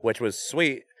 which was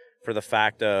sweet for the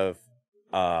fact of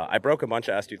I broke a bunch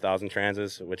of S2000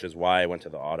 Transes, which is why I went to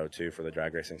the auto, too, for the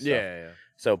drag racing stuff. Yeah.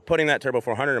 So putting that Turbo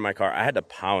 400 in my car, I had to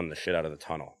pound the shit out of the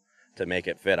tunnel to make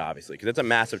it fit, obviously, because it's a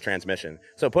massive transmission.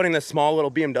 So putting this small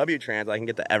little BMW Trans, I can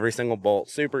get to every single bolt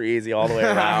super easy all the way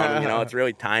around. It's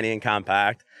really tiny and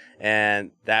compact,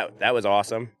 and that was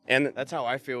awesome. And that's how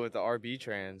I feel with the RB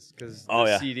Trans, because the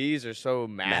yeah. CDs are so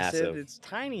massive. It's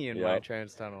tiny in my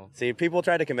Trans tunnel. See, people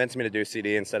tried to convince me to do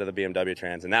CD instead of the BMW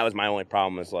Trans, and that was my only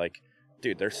problem. Was like,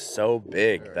 dude, they're so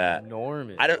big that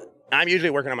enormous. I'm usually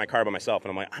working on my car by myself, and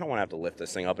I'm like, I don't want to have to lift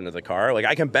this thing up into the car. Like,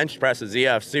 I can bench press a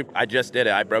ZF. I just did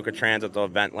it. I broke a Trans at the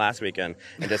event last weekend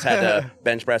and just had to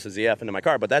bench press a ZF into my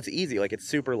car. But that's easy. Like, it's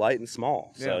super light and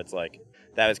small. So it's like,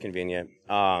 that was convenient.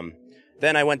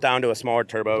 Then I went down to a smaller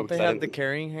turbo. Don't they have the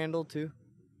carrying handle, too?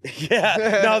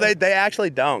 Yeah. No, they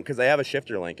actually don't, because they have a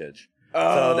shifter linkage.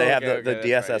 So they have the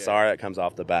DSSR that comes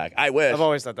off the back. I wish. I've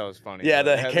always thought that was funny. Yeah,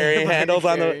 the carrying handles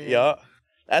on the... Yeah.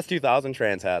 S2000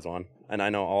 Trans has one, and I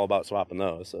know all about swapping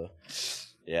those. So,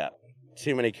 yeah,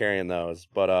 too many carrying those.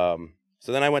 But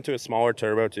so then I went to a smaller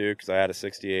turbo too, because I had a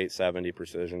 6870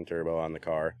 Precision turbo on the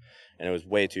car, and it was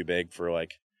way too big for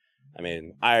like. I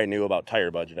mean, I knew about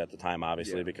tire budget at the time,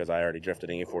 obviously, because I already drifted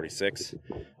an E46.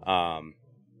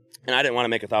 And I didn't want to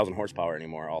make 1,000 horsepower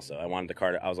anymore. Also, I wanted the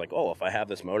car. I was like, oh, if I have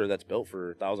this motor that's built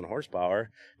for 1,000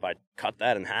 horsepower, if I cut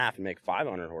that in half and make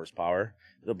 500 horsepower,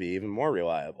 it'll be even more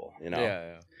reliable,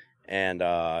 Yeah. And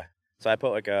so I put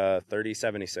like a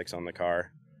 3076 on the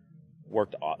car,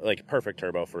 worked like perfect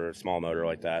turbo for a small motor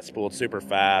like that. Spooled super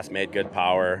fast, made good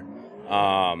power.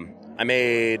 I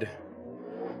made,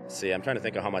 let's see, I'm trying to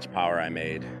think of how much power I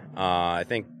made. I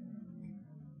think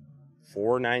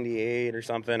 498 or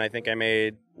something. I think I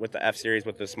made with the F series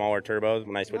with the smaller turbos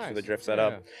when I switched to the drift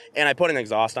setup. And I put an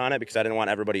exhaust on it because I didn't want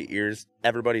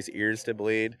everybody's ears to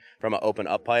bleed from an open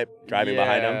up pipe driving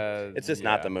behind them. It's just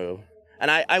not the move.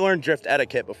 And I learned drift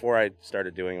etiquette before I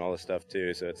started doing all this stuff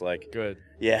too. So it's like, good.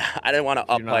 Yeah, I didn't want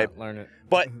to up pipe. Learn it.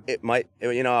 But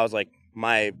I was like,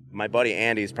 my buddy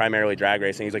Andy's primarily drag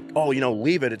racing. He's like, oh,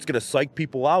 leave it. It's going to psych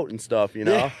people out and stuff,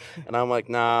 Yeah. And I'm like,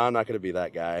 nah, I'm not going to be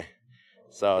that guy.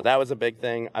 So that was a big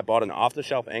thing. I bought an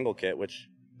off-the-shelf angle kit, which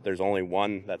there's only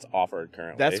one that's offered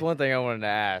currently. That's one thing I wanted to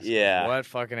ask. Yeah. What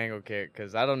fucking angle kit?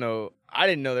 Because I don't know. I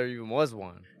didn't know there even was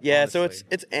one. Yeah, honestly. So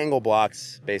it's angle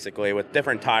blocks, basically, with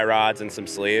different tie rods and some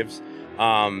sleeves.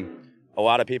 A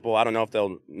lot of people, I don't know if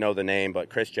they'll know the name, but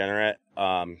Chris Jenneret,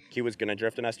 he was going to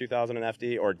drift an S2000 and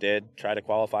FD, or did try to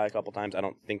qualify a couple times. I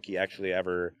don't think he actually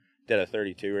ever did a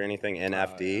 32 or anything in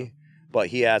FD. Yeah. But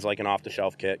he has like an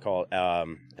off-the-shelf kit called,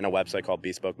 in a website called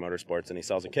Bespoke Motorsports, and he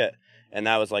sells a kit. And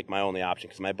that was like my only option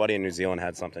because my buddy in New Zealand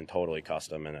had something totally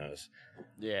custom, and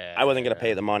I wasn't going to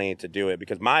pay the money to do it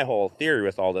because my whole theory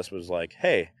with all this was like,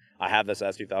 hey, I have this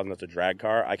S2000 that's a drag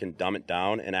car. I can dumb it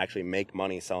down and actually make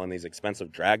money selling these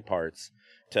expensive drag parts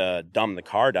to dumb the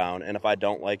car down. And if I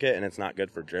don't like it and it's not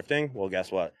good for drifting, well,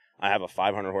 guess what? I have a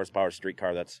 500 horsepower street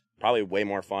car that's probably way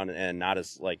more fun and not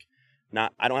as like,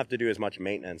 I don't have to do as much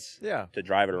maintenance to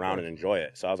drive it around and enjoy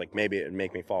it. So I was like, maybe it'd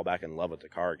make me fall back in love with the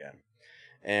car again.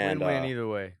 And win-win either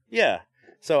way. Yeah.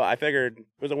 So I figured it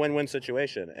was a win-win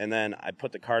situation. And then I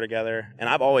put the car together, and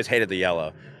I've always hated the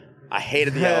yellow. I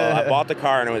hated the yellow. I bought the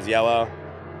car and it was yellow.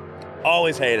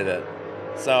 Always hated it.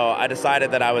 So I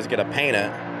decided that I was going to paint it.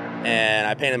 And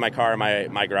I painted my car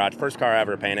in my garage. First car I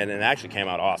ever painted, and it actually came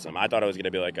out awesome. I thought it was going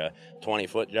to be like a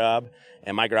 20-foot job,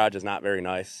 and my garage is not very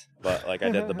nice. But like I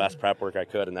did the best prep work I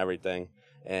could and everything,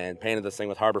 and painted this thing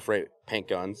with Harbor Freight paint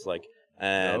guns.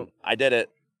 I did it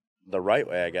the right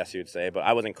way, I guess you'd say. But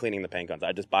I wasn't cleaning the paint guns.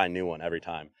 I just buy a new one every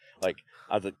time. Like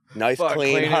I was like, nice,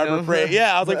 clean Harbor Freight.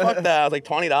 Yeah, I was like, fuck that. I was like,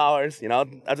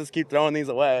 $20. I'll just keep throwing these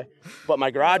away. But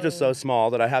my garage was so small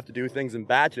that I have to do things in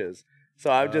batches. So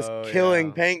I'm just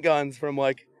killing paint guns from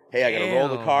like, hey, I got to roll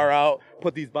the car out,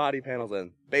 put these body panels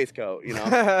in, base coat, All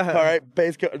right,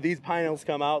 base coat. These panels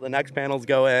come out, the next panels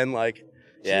go in. Like,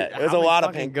 yeah, it was a lot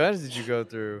of paint guns. Did you go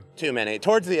through? Too many.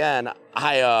 Towards the end,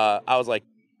 I was like,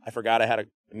 I forgot I had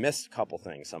missed a couple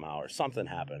things somehow or something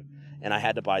happened. And I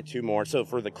had to buy 2 more. So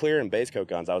for the clear and base coat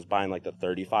guns, I was buying like the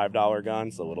 $35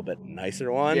 guns, the little bit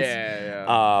nicer ones. Yeah.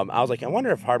 I was like, I wonder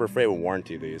if Harbor Freight will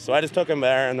warranty these. So I just took them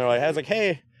there, and they're like, I was like,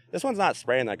 hey, this one's not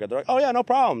spraying that good. They're like, oh, yeah, no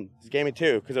problem. Just gave me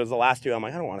 2 because it was the last 2. I'm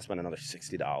like, I don't want to spend another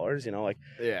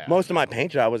 $60, Most of my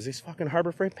paint job was these fucking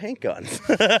Harbor Freight paint guns.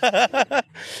 It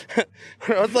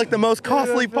was like the most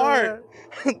costly part.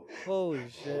 Holy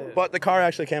shit. But the car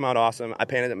actually came out awesome. I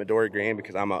painted it Midori green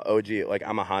because I'm an OG,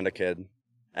 I'm a Honda kid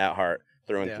at heart,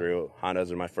 through and through. Hondas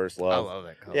are my first love. I love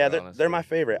that color. Yeah, they're my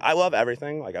favorite. I love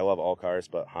everything. I love all cars,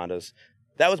 but Hondas.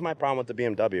 That was my problem with the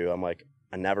BMW. I'm like,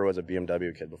 I never was a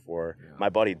BMW kid before. Yeah. My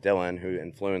buddy Dylan, who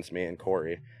influenced me, and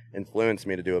Corey, influenced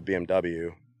me to do a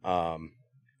BMW.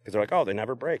 Because they're like, oh, they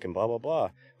never break and blah, blah,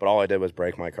 blah. But all I did was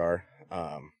break my car.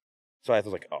 So I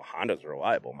was like, oh, Honda's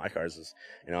reliable. My car's is,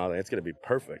 it's going to be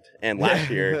perfect. And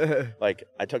last year,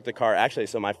 I took the car. Actually,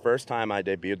 so my first time I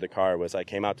debuted the car was I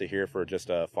came out to here for just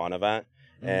a fun event.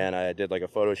 Mm-hmm. And I did a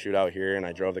photo shoot out here, and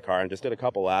I drove the car and just did a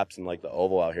couple laps in the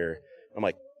oval out here. I'm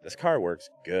like, this car works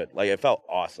good. It felt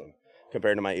awesome.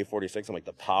 Compared to my E46, I'm like,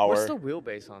 the power. What's the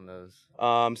wheelbase on those?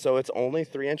 So it's only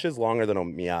 3 inches longer than a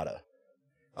Miata.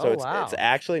 So it's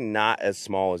actually not as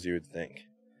small as you would think.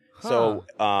 Huh. So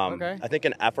I think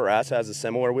an FRS has a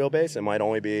similar wheelbase. It might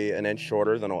only be an inch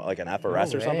shorter than an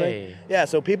FRS or something. Yeah,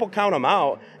 so people count them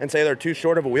out and say they're too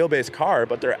short of a wheelbase car,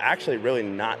 but they're actually really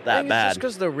not that bad. It's just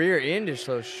because the rear end is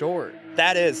so short.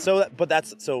 That is.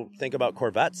 So think about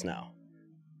Corvettes now.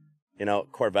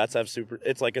 Corvettes have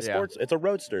it's like a sports, it's a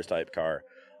roadsters type car.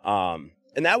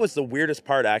 And that was the weirdest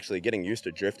part, actually, getting used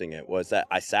to drifting it, was that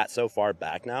I sat so far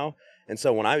back now. And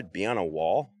so when I would be on a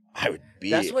wall, I would be.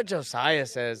 That's what Josiah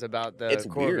says about the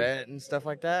Corvette weird. And stuff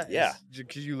like that. Yeah.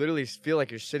 Because you literally feel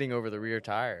like you're sitting over the rear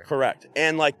tire. Correct.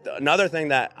 And another thing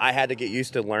that I had to get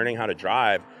used to learning how to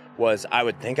drive was I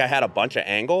would think I had a bunch of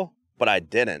angle, but I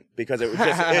didn't, because it was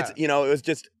just, it was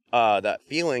just. That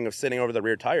feeling of sitting over the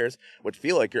rear tires would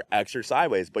feel like you're extra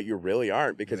sideways, but you really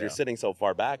aren't, because you're sitting so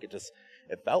far back. It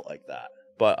felt like that.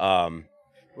 But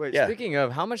Wait, Yeah. speaking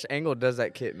of, how much angle does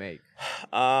that kit make?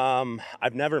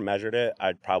 I've never measured it.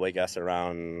 I'd probably guess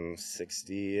around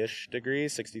 60-ish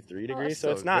degrees, 63 degrees. that's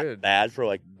So it's still not good. bad for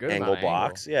like Good angle amount of angle.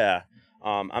 blocks. Yeah.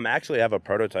 I'm actually have a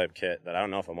prototype kit that I don't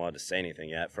know if I'm allowed to say anything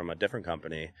yet from a different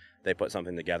company. They put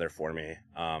something together for me,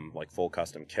 like full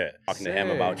custom kit. Talking to him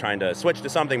about trying to switch to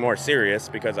something more serious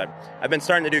because I've been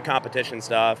starting to do competition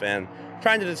stuff and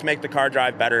trying to just make the car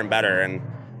drive better and better. And,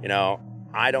 you know,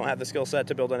 I don't have the skill set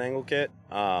to build an angle kit,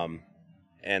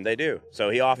 and they do. So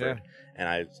he offered, and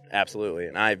I absolutely.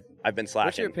 And I've been slacking.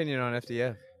 What's your opinion on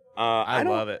FDF? I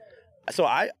love it. So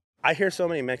I hear so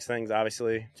many mixed things,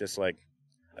 obviously, just like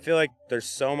I feel like there's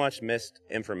so much missed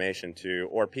information to,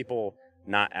 or people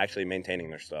not actually maintaining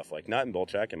their stuff. Like nut and bolt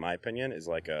check, in my opinion, is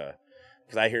like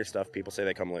because I hear stuff, people say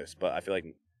they come loose, but I feel like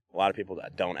a lot of people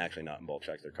that don't actually nut and bolt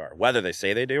check their car. Whether they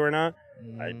say they do or not,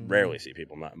 I rarely see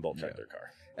people nut and bolt check their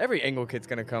car. Every angle kit's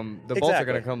going to come, the bolts are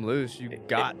going to come loose. You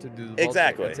got to do the bolt check.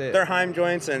 Exactly. That's it. They're Heim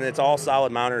joints, and it's all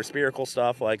solid mounted or spherical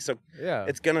stuff. Like, so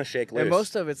it's going to shake loose. And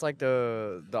most of it's like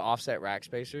the offset rack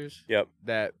spacers Yep.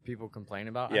 that people complain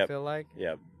about, Yep. I feel like.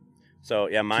 Yep. So,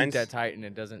 yeah, mine's... Keep that tight and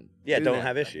it doesn't don't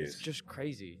have issues. It's just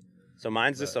crazy. So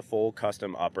mine's just a full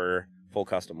custom upper, full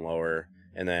custom lower,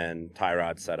 and then tie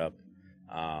rod setup.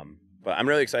 But I'm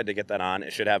really excited to get that on.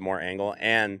 It should have more angle.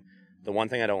 And the one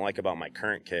thing I don't like about my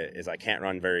current kit is I can't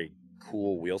run very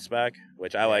cool wheel spec,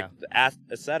 which I like. The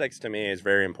aesthetics to me is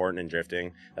very important in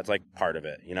drifting. That's like part of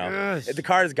it, you know. Yes. The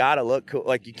car's got to look cool.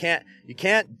 Like you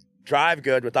can't drive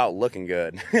good without looking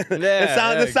good.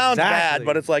 It sounds bad,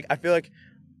 but it's like I feel like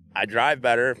I drive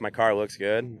better if my car looks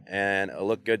good, and I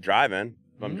look good driving.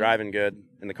 If I'm driving good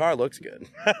and the car looks good.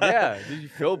 Yeah, you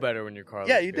feel better when your car looks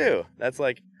Yeah, you good. do. That's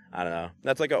like, I don't know.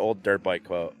 That's like an old dirt bike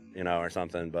quote, you know, or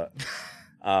something. But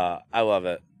I love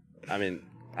it. I mean,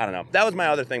 I don't know. That was my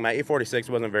other thing. My E46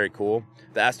 wasn't very cool.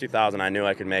 The S2000, I knew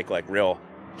I could make like real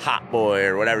hot boy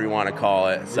or whatever you want to call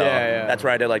it. So that's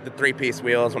where I did like the 3-piece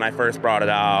wheels when I first brought it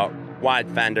out,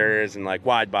 wide fenders and like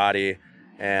wide body,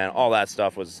 and all that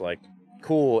stuff was like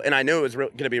cool. And I knew it was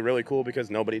going to be really cool because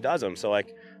nobody does them. So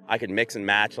like I could mix and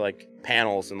match like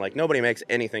panels, and like nobody makes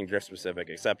anything drift specific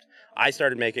except I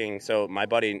started making. So my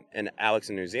buddy and Alex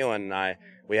in New Zealand and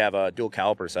we have a dual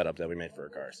caliper setup that we made for our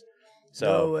cars. So,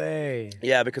 no way.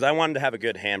 Yeah, because I wanted to have a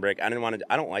good handbrake. I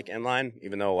don't like inline,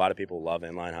 even though a lot of people love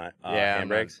inline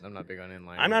handbrakes. I'm not big on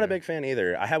inline. I'm not a big fan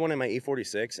either. I had one in my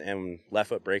E46 and left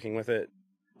foot braking with it.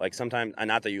 Like sometimes,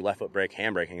 not that you left foot brake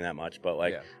handbraking that much, but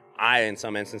like I, in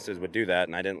some instances, would do that,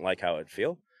 and I didn't like how it'd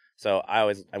feel. So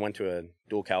I went to a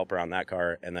dual caliper on that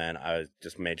car, and then I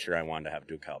just made sure I wanted to have a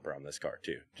dual caliper on this car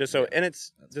too. Just so, and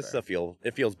it's just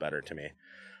it feels better to me.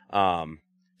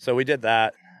 So we did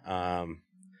that.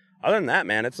 Other than that,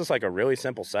 man, it's just like a really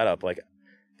simple setup. Like,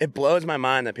 it blows my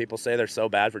mind that people say they're so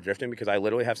bad for drifting because I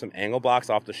literally have some angle blocks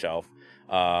off the shelf,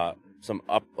 some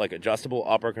adjustable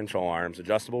upper control arms,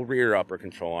 adjustable rear upper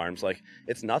control arms. Like,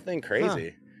 it's nothing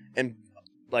crazy. And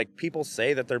like people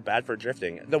say that they're bad for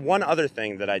drifting. The one other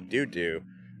thing that I do,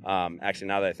 actually,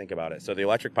 now that I think about it, so the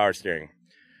electric power steering.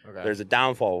 Okay. There's a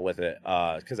downfall with it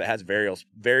because it has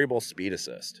variable speed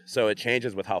assist. So it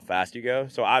changes with how fast you go.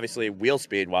 So obviously, wheel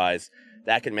speed wise,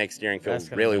 that can make steering feel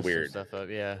really weird. Stuff up,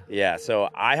 yeah. Yeah, so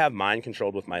I have mine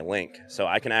controlled with my link. So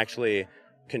I can actually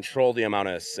control the amount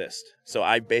of assist. So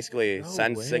I basically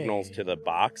send signals to the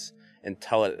box and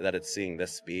tell it that it's seeing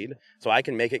this speed. So I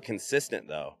can make it consistent,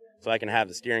 though. So I can have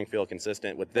the steering feel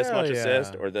consistent with this much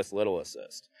assist or this little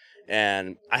assist.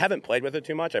 And I haven't played with it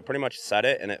too much. I pretty much set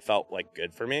it, and it felt like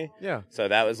good for me. Yeah. So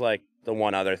that was like the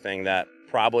one other thing that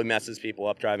probably messes people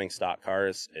up driving stock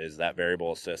cars is that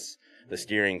variable assist, the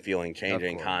steering feeling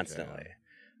changing constantly. Yeah.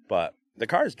 But the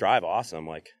cars drive awesome.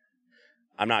 Like,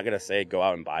 I'm not going to say go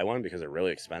out and buy one because they're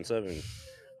really expensive. And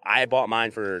I bought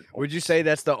mine for... Would you say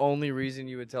that's the only reason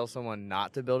you would tell someone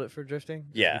not to build it for drifting?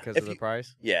 Yeah. Because of the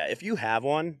price? Yeah. If you have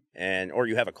one, or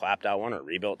you have a clapped out one or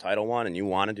rebuilt title one, and you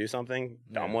want to do something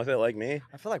dumb with it like me...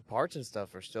 I feel like parts and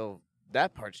stuff are still...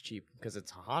 That part's cheap because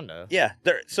it's a Honda. Yeah.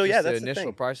 That's the initial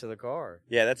thing. price of the car.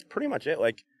 Yeah, that's pretty much it.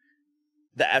 Like,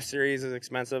 the F-Series is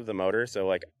expensive, the motor. So,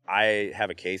 like, I have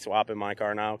a K-swap in my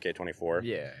car now, K24.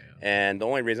 Yeah. And the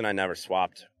only reason I never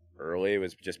swapped early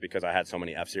was just because I had so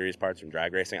many F-Series parts from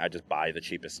drag racing. I just buy the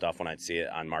cheapest stuff when I'd see it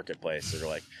on Marketplace. Or,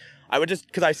 like, I would just,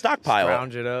 because I stockpile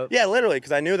Scrounge it up. Yeah, literally,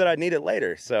 because I knew that I'd need it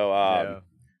later. So,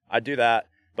 I'd do that.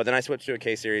 But then I switched to a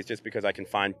K-Series just because I can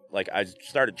find, like, I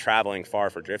started traveling far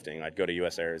for drifting. I'd go to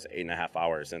US Air's 8.5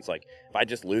 hours. And it's like, if I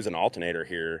just lose an alternator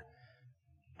here,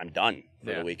 I'm done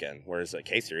for the weekend. Whereas a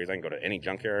K-Series, I can go to any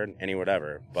junkyard, any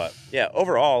whatever. But, yeah,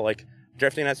 overall, like,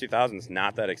 drifting S2000 is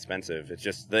not that expensive. It's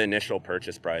just the initial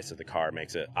purchase price of the car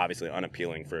makes it obviously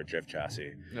unappealing for a drift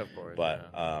chassis. Of course.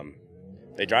 But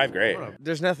they drive great.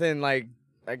 There's nothing like,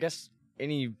 I guess,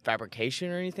 any fabrication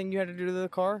or anything you had to do to the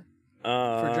car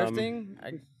for drifting?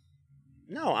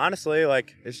 No, honestly,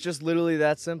 like... It's just literally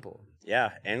that simple.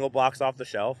 Yeah, angle blocks off the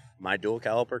shelf, my dual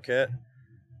caliper kit.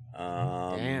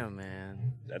 Damn,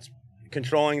 man. That's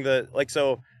controlling the... Like,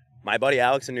 so my buddy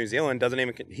Alex in New Zealand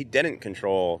he didn't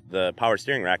control the power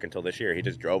steering rack until this year. He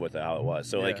just drove with it how it was.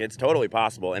 So, like, it's totally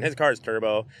possible. And his car is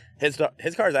turbo. His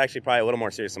car is actually probably a little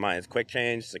more serious than mine. It's quick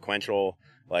change, sequential.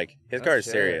 Like, his car is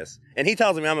serious. And he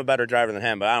tells me I'm a better driver than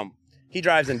him, but I don't... He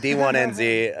drives in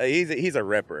D1NZ. He's a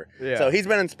ripper. Yeah. So he's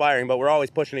been inspiring, but we're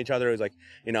always pushing each other. He's like,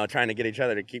 you know, trying to get each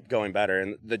other to keep going better.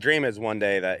 And the dream is one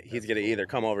day that he's going to either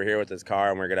come over here with his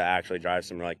car and we're going to actually drive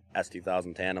some, like,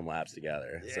 S2000 tandem laps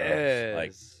together. Yes. So,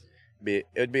 like,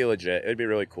 it'd be legit. It'd be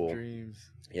really cool.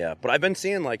 Dreams. Yeah. But I've been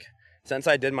seeing, like, since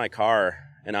I did my car,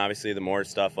 and obviously the more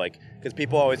stuff, like, because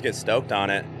people always get stoked on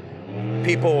it.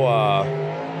 People, God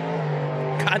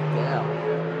damn.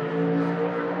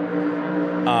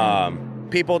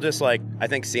 People just, like, I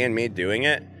think seeing me doing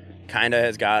it kind of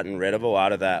has gotten rid of a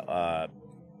lot of that,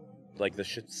 like, the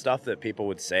stuff that people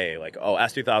would say, like, oh,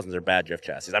 S2000s are bad drift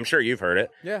chassis. I'm sure you've heard it.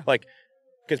 Yeah. Like,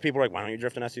 because people are like, why don't you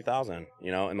drift an S2000?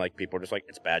 You know, and, like, people are just like,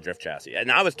 it's bad drift chassis. And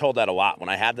I was told that a lot. When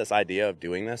I had this idea of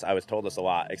doing this, I was told this a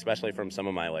lot, especially from some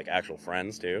of my, like, actual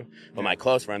friends, too. But my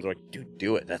close friends were like, dude,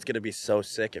 do it. That's going to be so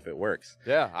sick if it works.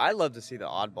 Yeah, I love to see the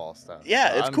oddball stuff.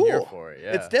 Yeah, it's cool. Here for it.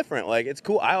 Yeah. It's different. Like, it's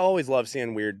cool. I always love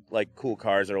seeing weird, like, cool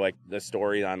cars or, like, the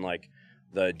story on, like,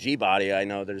 the G-Body. I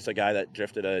know there's a guy that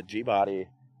drifted a G-Body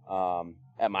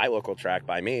at my local track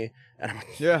by me. And I'm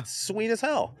like, yeah, sweet as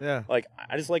hell. Yeah. Like,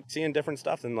 I just like seeing different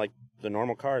stuff than, like, the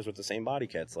normal cars with the same body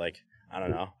kits. Like, I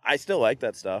don't know. I still like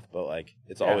that stuff, but, like,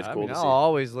 it's always cool to see. I'll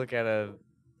always look at a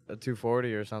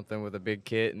 240 or something with a big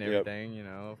kit and everything, you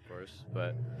know, of course.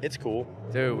 But it's cool.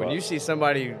 Dude, when you see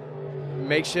somebody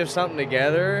makeshift something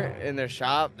together in their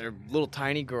shop, their little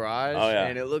tiny garage,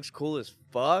 and it looks cool as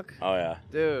fuck. Oh, yeah.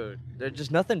 Dude, there's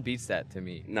just nothing beats that to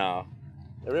me. No,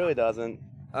 it really doesn't.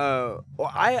 Well,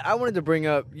 I wanted to bring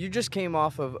up, you just came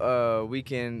off of a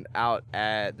weekend out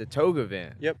at the Touge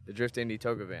event. Yep. The Drift Indy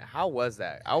Touge event. How was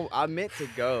that? I meant to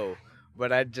go,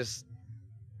 but I just...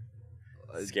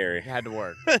 Scary. Had to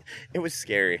work. It was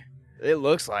scary. It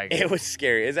looks like it was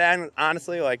scary. Is that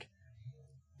honestly, like,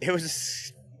 it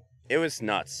was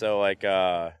nuts. So, like,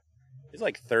 it's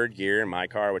like third gear in my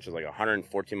car, which is like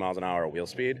 114 miles an hour wheel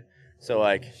speed. So,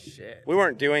 like, we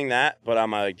weren't doing that, but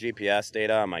on my, like, GPS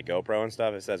data on my GoPro and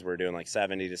stuff, it says we're doing like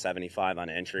 70 to 75 on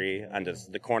entry, and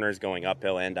just the corners going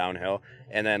uphill and downhill,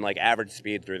 and then, like, average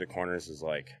speed through the corners is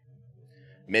like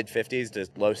mid 50s to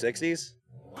low 60s.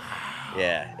 Wow.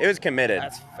 Yeah, it was committed.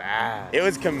 That's fast. It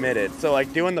was committed. So,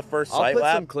 like, doing the first sight lap.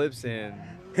 I'll put some clips in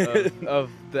of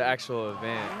the actual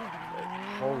event.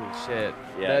 Holy shit.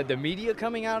 Yeah. The media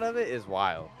coming out of it is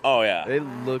wild. Oh, yeah. It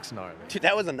looks gnarly. Dude,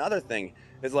 that was another thing.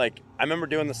 Is, like, I remember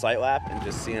doing the sight lap and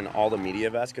just seeing all the media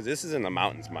vests, because this is in the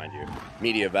mountains, mind you.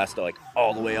 Media vests are, like,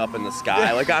 all the way up in the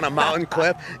sky, like, on a mountain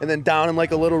cliff, and then down in, like,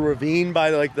 a little ravine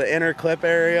by, like, the inner clip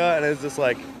area, and it's just,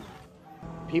 like...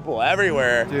 people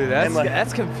everywhere. Dude,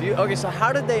 that's confusing. Okay, so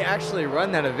how did they actually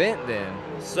run that event then?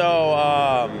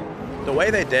 So the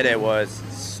way they did it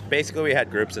was basically we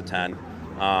had groups of 10.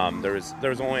 There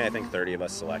was only, I think, 30 of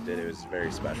us selected. It was a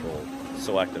very special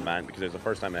select event because it was the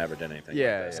first time I ever did anything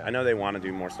like this. Yeah. I know they want to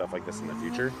do more stuff like this in the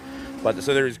future. But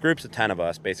so there was groups of 10 of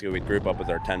us. Basically, we'd group up with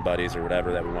our 10 buddies or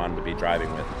whatever that we wanted to be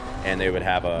driving with. And they would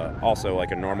have also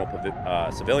like a normal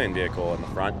civilian vehicle in the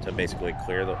front to basically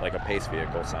clear like a pace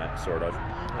vehicle sort of.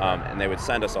 And they would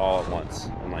send us all at once.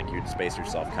 And like you'd space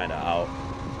yourself kind of out.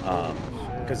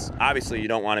 Because obviously you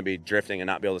don't want to be drifting and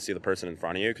not be able to see the person in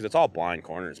front of you because it's all blind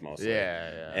corners mostly.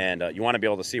 Yeah. And you want to be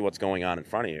able to see what's going on in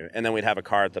front of you. And then we'd have a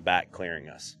car at the back clearing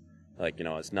us. Like, you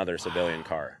know, it's another civilian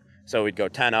car. So we'd go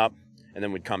 10 up, and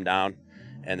then we'd come down,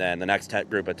 and then the next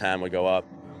group of 10 would go up.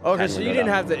 Okay, so you didn't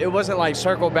have to, it wasn't like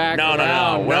circle back.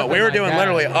 No. We were doing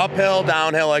literally uphill,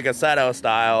 downhill, like a Seto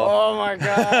style. Oh my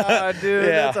God, dude,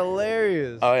 that's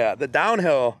hilarious. Oh yeah, the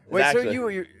downhill. Wait, so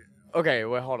you okay,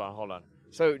 wait, hold on.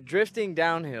 So drifting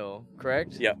downhill,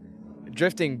 correct? Yep.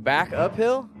 Drifting back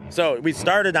uphill? So we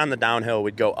started on the downhill,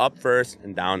 we'd go up first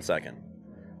and down second.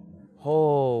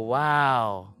 Oh,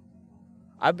 wow.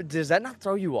 Does that not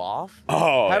throw you off?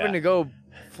 Oh, Having to go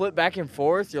flip back and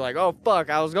forth, you're like, oh, fuck,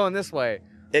 I was going this way.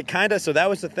 It kind of, so that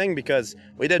was the thing because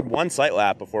we did one sight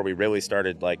lap before we really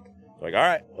started like, all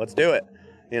right, let's do it,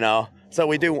 you know? So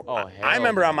we do, I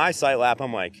remember on my sight lap,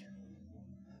 I'm like,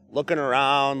 looking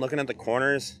around, looking at the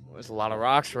corners. There's a lot of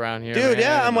rocks around here, Dude, man,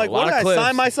 yeah, I'm like, what did I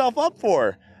sign my myself up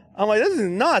for? I'm like, this is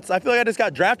nuts. I feel like I just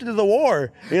got drafted to the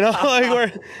war. You know,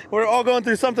 like we're all going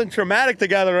through something traumatic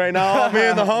together right now. Me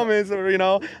and the homies, or, you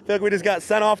know, I feel like we just got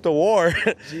sent off to war.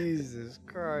 Jesus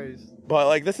Christ. But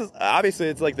like, this is obviously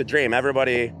it's like the dream.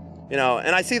 Everybody, you know,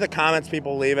 and I see the comments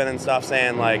people leaving and stuff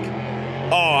saying like,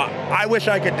 oh, I wish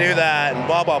I could do that and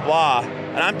blah, blah, blah.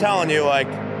 And I'm telling you, like,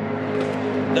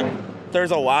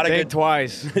 there's a lot of Think good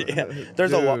twice. yeah,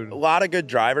 there's a lot of good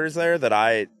drivers there that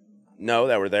I know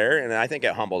that were there, and I think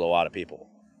it humbled a lot of people.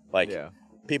 Like,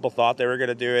 people thought they were going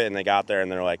to do it, and they got there,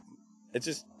 and they're like,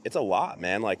 it's a lot,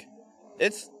 man. Like,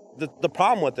 it's the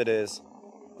problem with it is,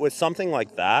 with something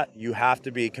like that, you have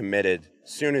to be committed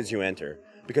soon as you enter.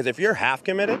 Because if you're half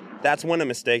committed, that's when the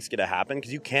mistakes get to happen,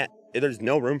 because there's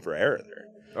no room for error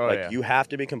there. You have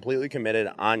to be completely committed,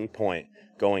 on point,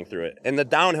 going through it. And the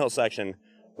downhill section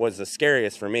was the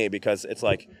scariest for me, because it's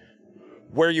like,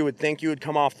 where you would think you would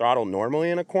come off throttle normally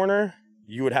in a corner,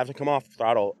 you would have to come off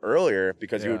throttle earlier,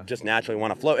 because you would just naturally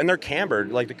want to float. And they're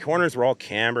cambered. Like, the corners were all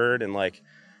cambered, and like,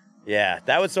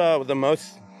 that was the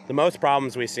most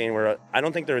problems we've seen were, I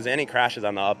don't think there was any crashes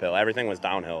on the uphill. Everything was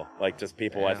downhill. Like, just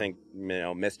people, I think, you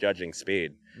know, misjudging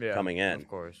speed coming in. Of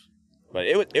course. But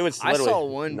it was literally I saw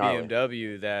one gnarly.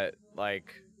 BMW that,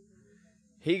 like,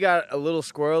 he got a little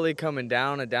squirrely coming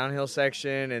down a downhill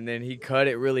section, and then he cut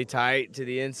it really tight to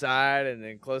the inside, and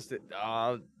then closed it.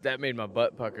 Oh, that made my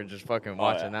butt pucker just fucking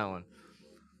watching that one.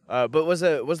 But was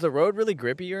the road really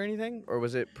grippy or anything, or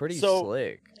was it pretty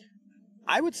slick?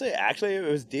 I would say actually it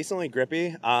was decently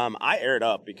grippy. I aired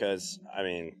up because, I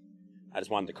mean, I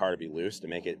just wanted the car to be loose to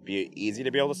make it be easy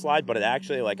to be able to slide. But it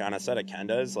actually, like, on a set of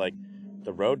Kendas, like,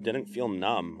 the road didn't feel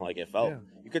numb. Like, it felt,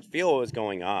 you could feel what was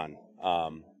going on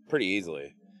pretty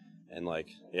easily. And, like,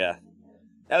 that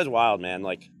was wild, man.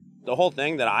 Like, the whole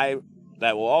thing that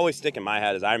will always stick in my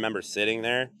head is I remember sitting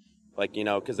there, like, you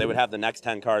know, because they would have the next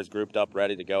 10 cars grouped up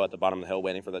ready to go at the bottom of the hill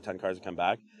waiting for the 10 cars to come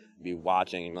back. Be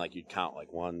watching, and like, you'd count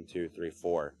like 1, 2, 3,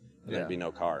 4, and there'd be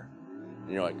no car,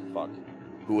 and you're like, fuck,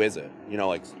 who is it? You know,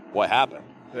 like, what happened?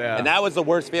 And that was the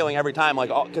worst feeling every time,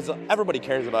 like, because everybody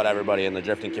cares about everybody in the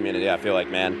drifting community, I feel like,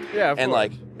 man. And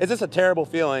like, it's just a terrible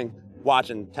feeling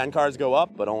watching 10 cars go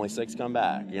up but only 6 come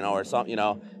back, you know, or something. You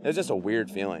know, it was just a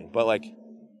weird feeling, but like,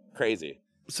 crazy.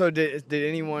 So did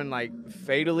anyone like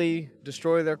fatally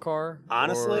destroy their car?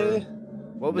 Honestly,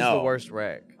 what was the worst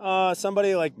wreck?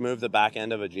 Somebody like moved the back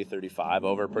end of a G35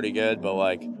 over pretty good, but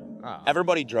like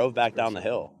everybody drove back down the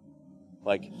hill.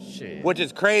 Like, which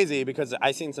is crazy, because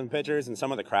I seen some pictures and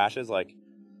some of the crashes, like,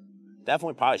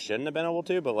 definitely probably shouldn't have been able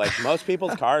to, but like most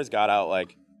people's cars got out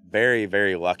like very,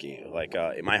 very lucky. Like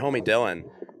my homie Dylan,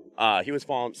 he was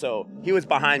falling, so he was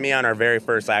behind me on our very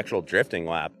first actual drifting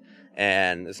lap.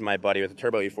 And this is my buddy with the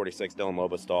Turbo E46, Dylan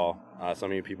Lobostall. Some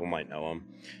of you people might know him.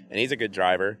 And he's a good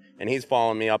driver. And he's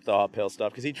following me up the uphill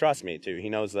stuff because he trusts me, too. He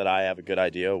knows that I have a good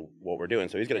idea of what we're doing.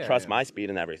 So he's going to trust my speed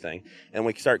and everything. And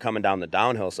we start coming down the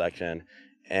downhill section.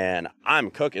 And I'm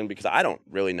cooking because I don't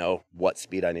really know what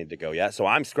speed I need to go yet. So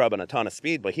I'm scrubbing a ton of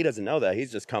speed, but he doesn't know that.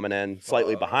 He's just coming in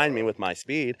slightly behind me with my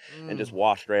speed and just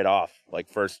washed straight off, like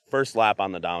first lap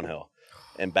on the downhill,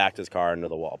 and backed his car into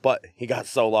the wall. But he got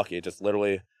so lucky. It just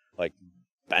literally, like,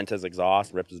 bent his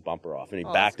exhaust, ripped his bumper off, and he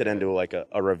backed it into like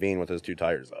a ravine with his 2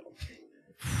 tires up.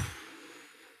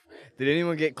 Did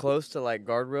anyone get close to like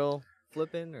guardrail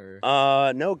flipping or?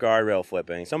 No guardrail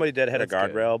flipping. Somebody did hit a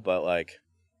guardrail, but like,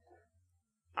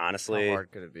 honestly, how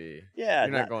hard could it be? Yeah,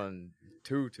 you're not going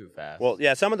too fast. Well,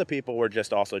 yeah, some of the people were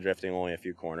just also drifting only a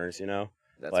few corners, you know.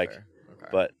 That's like, fair. Okay.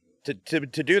 But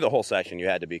to do the whole section, you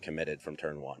had to be committed from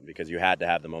turn 1 because you had to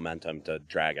have the momentum to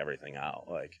drag everything out,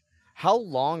 like. How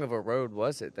long of a road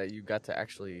was it that you got to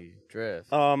actually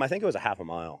drift? I think it was a half a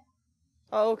mile.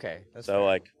 Oh, okay. That's so, fair.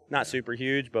 like, not super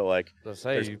huge, but, like... Let's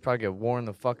say you'd probably get worn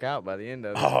the fuck out by the end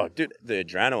of it. Oh, dude, the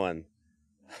adrenaline.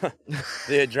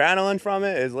 The adrenaline from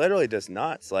it is literally just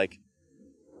nuts. Like,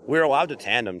 we were allowed to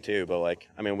tandem, too, but, like,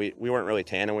 I mean, we weren't really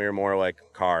tandem. We were more, like,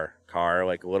 car,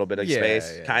 like, a little bit of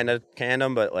space, kind of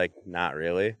tandem, but, like, not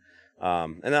really.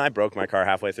 And then I broke my car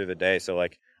halfway through the day, so,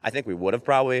 like, I think we would have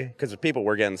probably, because people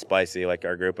were getting spicy, like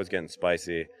our group was getting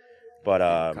spicy,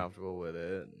 but comfortable with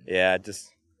it. Yeah,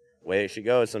 just way she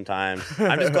goes sometimes.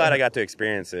 I'm just glad I got to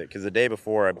experience it, because the day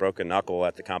before I broke a knuckle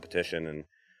at the competition and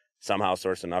somehow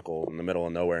sourced a knuckle in the middle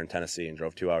of nowhere in Tennessee and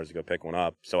drove 2 hours to go pick one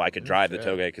up so I could drive the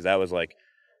Touge, because I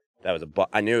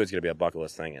knew it was gonna be a bucket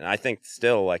list thing, and I think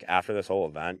still, like, after this whole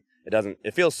event,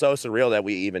 it feels so surreal that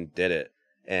we even did it,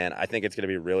 and I think it's gonna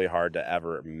be really hard to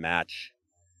ever match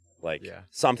Like Yeah.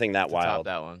 something that To wild. top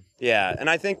that one. Yeah, and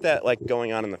I think that like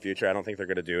going on in the future, I don't think they're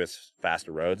going to do as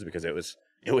faster roads because it was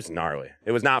gnarly.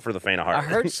 It was not for the faint of heart. I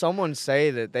heard someone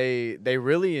say that they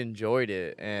really enjoyed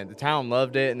it and the town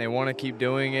loved it and they want to keep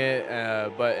doing it.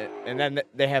 And then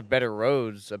they have better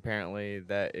roads apparently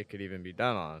that it could even be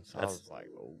done on. So I was like,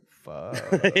 oh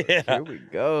fuck, Yeah. here we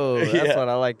go. That's what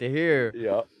I like to hear.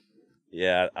 Yeah.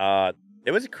 Yeah.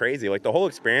 It was crazy. Like the whole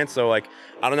experience. So like,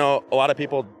 I don't know. A lot of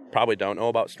people probably don't know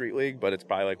about Street League, but it's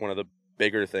probably like one of the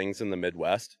bigger things in the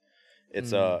Midwest.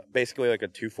 It's basically like a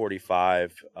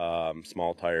 245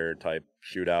 small tire type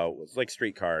shootout. It's like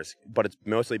street cars, but it's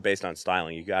mostly based on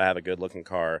styling. You gotta have a good looking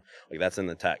car. Like that's in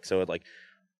the tech. So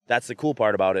that's the cool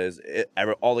part about it is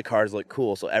all the cars look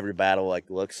cool. So every battle like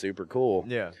looks super cool.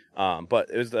 Yeah. But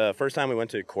it was the first time we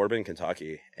went to Corbin,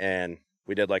 Kentucky, and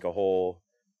we did like a whole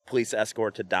police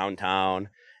escort to downtown.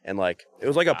 And like it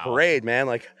was like a parade, man.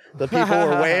 Like the people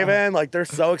were waving, like they're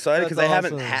so excited because they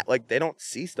haven't they don't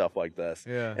see stuff like this.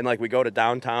 Yeah. And like we go to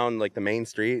downtown, like the main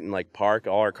street, and like park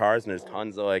all our cars, and there's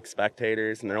tons of like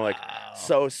spectators, and they're like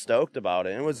so stoked about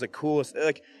it. And it was the coolest.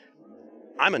 Like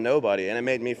I'm a nobody, and it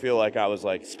made me feel like I was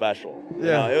like special. You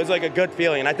know? It was like a good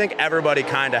feeling, and I think everybody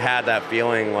kind of had that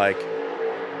feeling. Like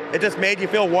it just made you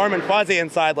feel warm and fuzzy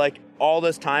inside. Like all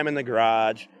this time in the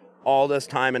garage. All this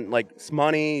time and like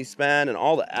money you spend and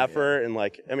all the effort and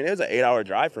like I mean it was an 8-hour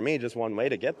drive for me just one way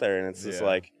to get there and it's just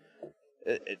like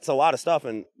it's a lot of stuff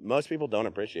and most people don't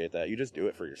appreciate that. You just do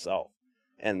it for yourself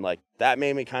and like that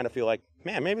made me kind of feel like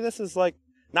man maybe this is like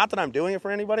not that I'm doing it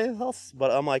for anybody else but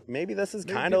I'm like maybe this is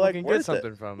kind of like can worth get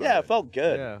something it. from Yeah, it. it felt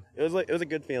good. Yeah. It was a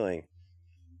good feeling.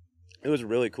 It was a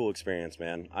really cool experience,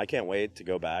 man. I can't wait to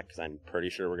go back because I'm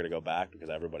pretty sure we're gonna go back because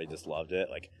everybody just loved it.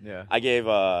 Like I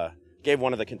gave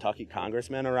one of the Kentucky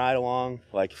congressmen a ride along.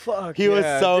 Like, fuck, he was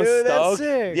so dude, stoked. That's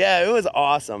sick. Yeah, it was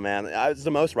awesome, man. It was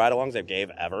the most ride-alongs I've gave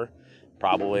ever,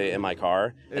 probably in my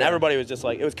car. And everybody was just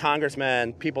like, it was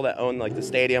congressmen, people that owned like the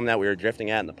stadium that we were drifting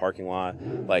at in the parking lot.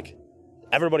 Like,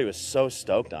 everybody was so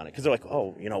stoked on it because they're like,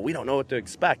 oh, you know, we don't know what to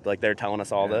expect. Like, they're telling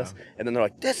us all this, and then they're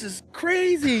like, this is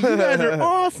crazy. You guys are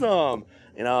awesome.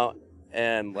 You know.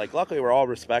 And like, luckily, we're all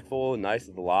respectful and nice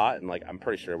to the lot, and like, I'm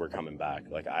pretty sure we're coming back.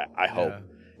 Like, I hope.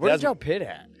 Where did y'all pit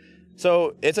at?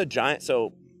 So it's a giant.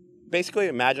 So basically,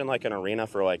 imagine like an arena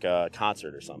for like a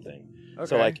concert or something. Okay.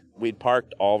 So like we'd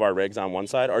parked all of our rigs on one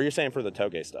side. Or you're saying for the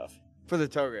Touge stuff? For the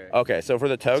Touge. Okay, so for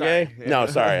the Touge, no,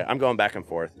 sorry, I'm going back and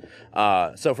forth.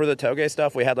 So for the Touge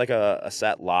stuff, we had like a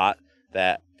set lot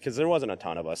that because there wasn't a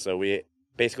ton of us, so we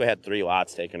basically had 3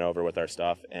 lots taken over with our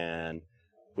stuff, and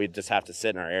we'd just have to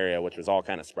sit in our area, which was all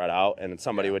kind of spread out, and then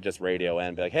somebody would just radio in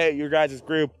and be like, "Hey, your guys'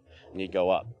 group," and you'd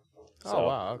go up. So, oh,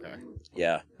 wow, okay.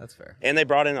 Yeah. That's fair. And they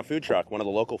brought in a food truck, one of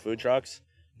the local food trucks,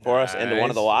 for us into one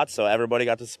of the lots, so everybody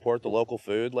got to support the local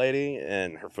food lady,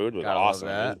 and her food was awesome.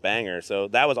 It was a banger. So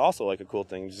that was also like a cool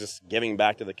thing, just giving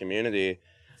back to the community.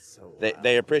 So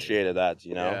they appreciated that,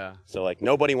 you know? Yeah. So like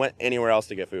nobody went anywhere else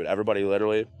to get food. Everybody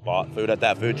literally bought food at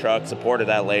that food truck, supported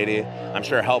that lady. I'm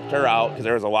sure helped her out because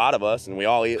there was a lot of us, and we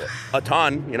all eat a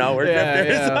ton, you know? We're drifters.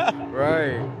 Yeah.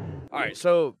 Right. All right,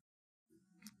 so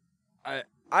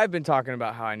I've been talking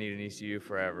about how I need an ECU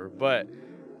forever, but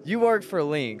you work for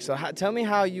Link, so tell me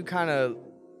how you kind of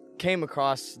came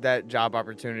across that job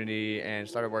opportunity and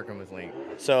started working with Link.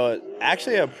 So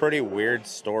actually a pretty weird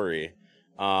story.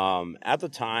 At the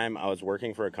time, I was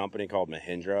working for a company called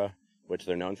Mahindra, which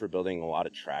they're known for building a lot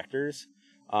of tractors.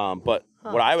 But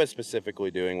what I was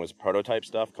specifically doing was prototype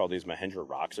stuff called these Mahindra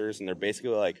Roxers, and they're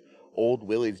basically like old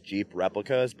Willys Jeep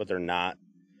replicas, but they're not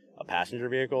a passenger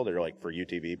vehicle. They're like for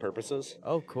UTV purposes.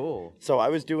 Oh, cool. So I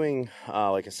was doing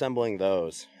like assembling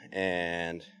those,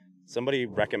 and somebody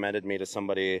recommended me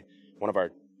to one of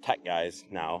our tech guys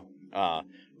now,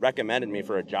 recommended me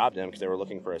for a job to them because they were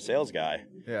looking for a sales guy.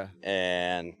 Yeah.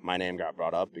 And my name got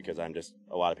brought up because a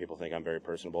lot of people think I'm very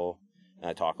personable and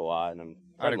I talk a lot and I'm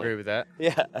friendly. I'd agree with that.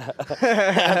 Yeah.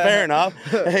 Fair enough.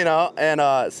 You know,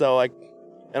 and so like,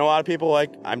 and a lot of people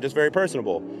like, I'm just very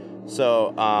personable.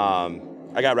 So,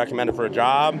 I got recommended for a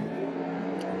job,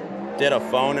 did a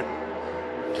phone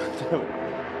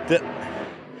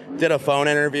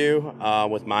interview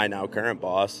with my now current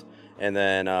boss, and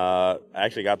then I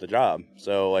actually got the job.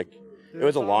 So like it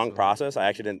was a long process.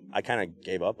 I kind of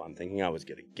gave up on thinking I was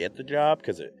going to get the job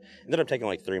because it ended up taking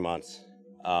like 3 months.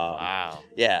 Wow.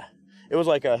 Yeah. It was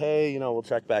like hey, you know, we'll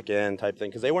check back in type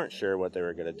thing because they weren't sure what they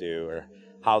were going to do or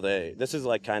how this is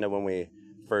like kind of when we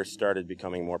first started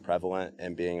becoming more prevalent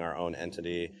and being our own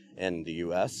entity in the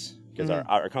U.S. because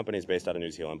our company is based out of New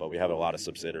Zealand, but we have a lot of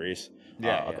subsidiaries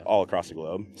all across the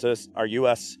globe. So our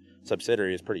U.S.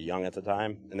 subsidiary is pretty young at the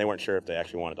time, and they weren't sure if they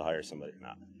actually wanted to hire somebody or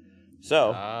not.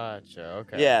 So, Gotcha.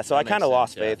 Okay. yeah, so That I kind makes of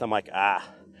lost sense, yeah. faith. I'm like,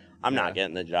 I'm not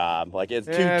getting the job. Like, it's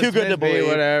Yeah, too it's good to meant to be, believe.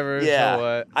 whatever, Yeah. so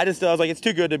what? I was like, it's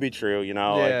too good to be true, you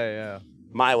know? Like, Yeah.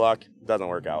 my luck doesn't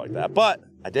work out like that. But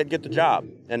I did get the job,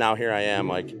 and now here I am,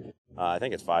 like, I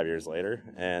think it's 5 years later,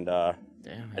 and I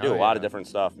do a lot of different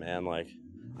stuff, man. Like,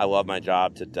 I love my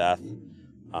job to death.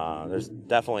 There's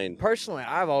definitely... Personally,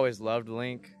 I've always loved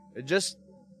Link. Just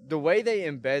the way they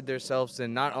embed themselves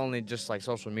in not only just like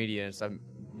social media and stuff,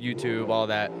 YouTube, all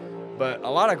that, but a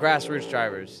lot of grassroots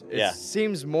drivers. It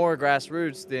seems more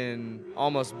grassroots than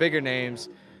almost bigger names,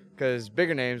 because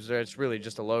bigger names, it's really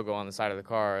just a logo on the side of the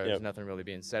car. There's nothing really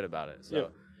being said about it. So,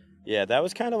 yeah, that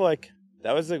was kind of like,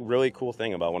 that was a really cool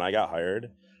thing about when I got hired.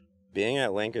 Being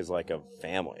at Link is like a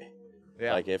family.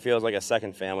 Yeah. Like, it feels like a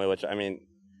second family, which, I mean,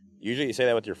 usually you say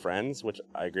that with your friends, which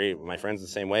I agree. My friends the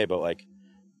same way, but like,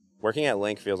 working at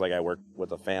Link feels like I work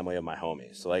with a family of my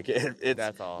homies. So like,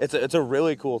 That's awesome. it's a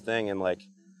really cool thing, and like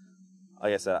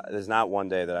I said, there's not one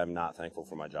day that I'm not thankful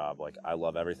for my job. Like, I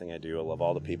love everything I do. I love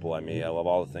all the people I meet. I love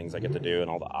all the things I get to do and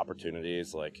all the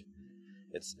opportunities. Like,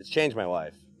 it's changed my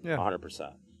life.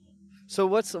 100%. So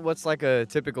what's like a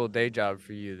typical day job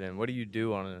for you then? What do you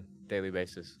do on a daily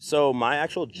basis? So my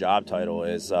actual job title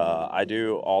is I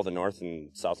do all the North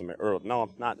and South American, or no,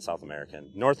 not South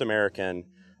American, North American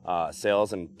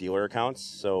sales and dealer accounts.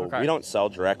 So we don't sell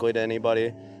directly to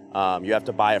anybody. You have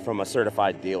to buy it from a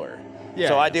certified dealer.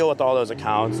 So I deal with all those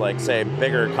accounts, like, say,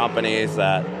 bigger companies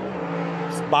that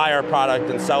buy our product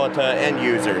and sell it to end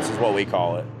users is what we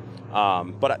call it.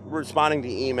 But responding to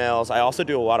emails, I also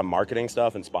do a lot of marketing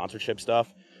stuff and sponsorship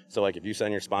stuff. So, like, if you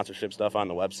send your sponsorship stuff on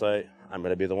the website, I'm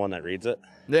going to be the one that reads it.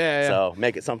 Yeah. So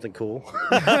make it something cool.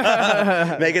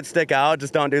 Make it stick out.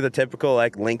 Just don't do the typical,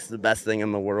 like, Link's the best thing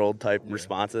in the world type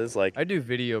responses. Like, I do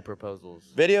video proposals.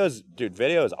 Video is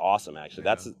awesome, actually.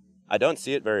 I don't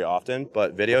see it very often,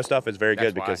 but video stuff is very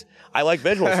good because I like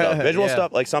visual stuff. Visual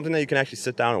stuff, like something that you can actually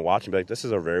sit down and watch and be like, this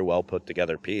is a very well put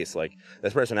together piece. Like,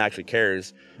 this person actually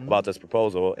cares about this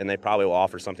proposal, and they probably will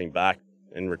offer something back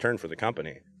in return for the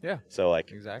company. Yeah. So,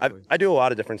 like, exactly. I do a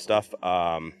lot of different stuff,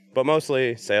 but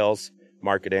mostly sales,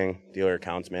 marketing, dealer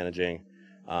accounts managing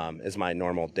is my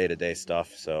normal day-to-day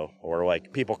stuff. So, or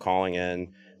like people calling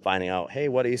in, finding out, hey,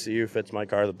 what ECU fits my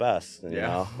car the best? And, you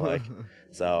know, like,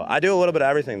 so I do a little bit of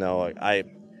everything though. Like, I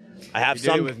have you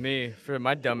did it with me. For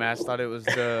my dumbass thought it was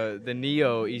the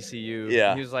Neo ECU.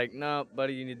 Yeah. He was like, no,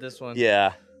 buddy, you need this one.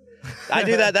 Yeah. I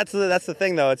do that. That's the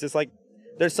thing though. It's just like,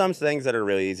 there's some things that are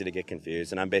really easy to get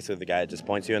confused, and I'm basically the guy that just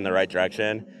points you in the right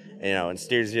direction, and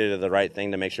steers you to the right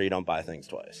thing to make sure you don't buy things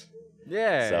twice.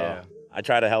 Yeah. So I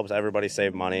try to help everybody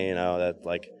save money. That,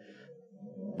 like,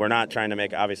 we're not trying to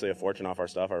make obviously a fortune off our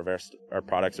stuff. Our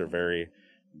products are very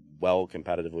well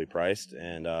competitively priced,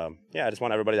 and I just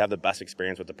want everybody to have the best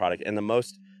experience with the product, and the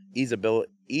most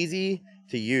easy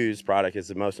to use product is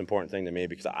the most important thing to me,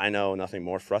 because I know nothing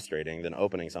more frustrating than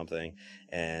opening something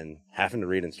and having to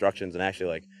read instructions and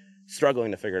actually, like,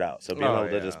 struggling to figure it out. So being able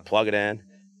to just plug it in,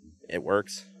 it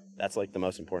works. That's, like, the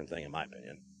most important thing in my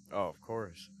opinion. Oh, of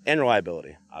course. And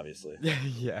reliability, obviously.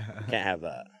 Yeah. Can't have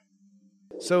that.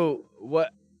 So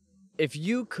what if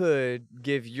you could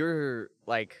give your,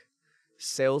 like,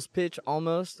 sales pitch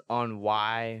almost on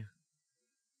why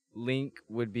Link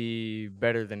would be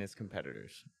better than its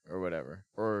competitors or whatever?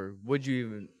 Or would you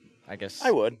even, I guess,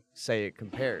 I would say it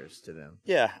compares to them?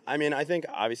 Yeah, I mean, I think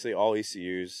obviously all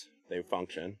ECUs, they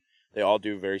function. They all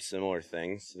do very similar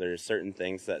things. There's certain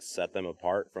things that set them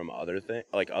apart from other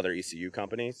ECU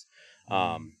companies.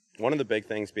 One of the big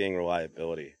things being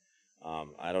reliability.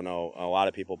 I don't know, a lot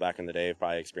of people back in the day have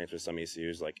probably experienced with some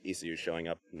ECUs, like ECUs showing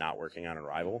up not working on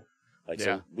arrival.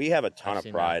 So we have a ton of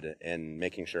pride in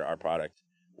making sure our product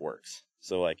works.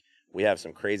 So, like, we have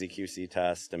some crazy QC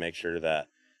tests to make sure that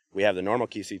we have the normal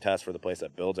QC test for the place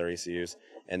that builds our ECUs,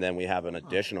 and then we have an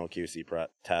additional QC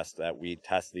test that we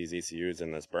test these ECUs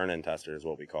in this burn-in tester is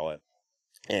what we call it.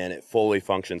 And it fully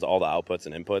functions, all the outputs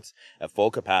and inputs at full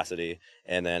capacity,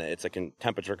 and then it's a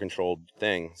temperature-controlled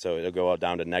thing, so it'll go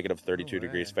down to negative 32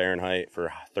 degrees Fahrenheit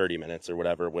for 30 minutes or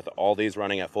whatever, with all these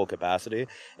running at full capacity,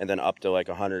 and then up to like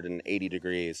 180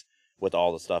 degrees with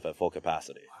all the stuff at full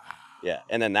capacity. Yeah,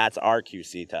 and then that's our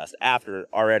QC test after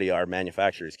already our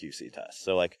manufacturer's QC test.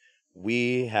 So, like,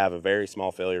 we have a very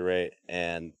small failure rate,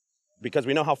 and because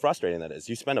we know how frustrating that is.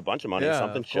 You spend a bunch of money,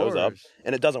 something shows up,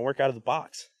 and it doesn't work out of the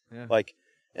box. Yeah. Like,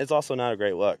 it's also not a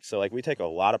great look. So, like, we take a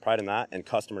lot of pride in that, and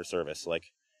customer service.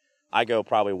 Like, I go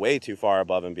probably way too far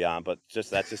above and beyond, but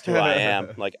that's just who I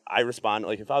am. Like, I respond,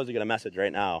 like, if I was to get a message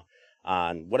right now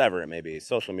on whatever it may be,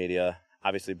 social media,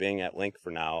 obviously being at Link for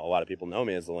now, a lot of people know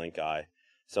me as the Link guy.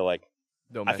 So, like,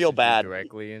 I feel bad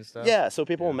directly and stuff. Yeah, so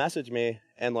people will message me,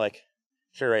 and like,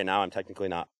 sure, right now I'm technically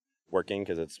not working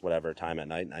because it's whatever time at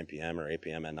night, 9 p.m. or 8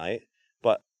 p.m. at night,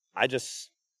 but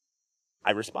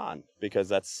I respond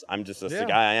because I'm just the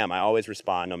guy I am. I always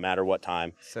respond no matter what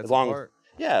time. Sets as long apart.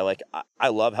 Yeah, like I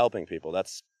love helping people.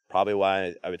 That's probably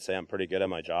why I would say I'm pretty good at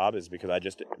my job, is because I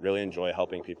just really enjoy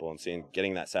helping people and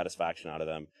getting that satisfaction out of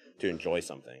them to enjoy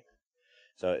something.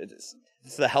 So it's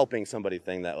the helping somebody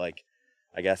thing that, like,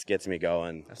 I guess gets me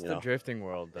going. That's the drifting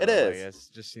world, though. It is. Like,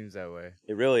 it just seems that way.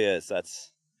 It really is.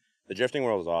 The drifting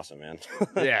world is awesome, man.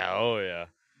 Yeah. Oh,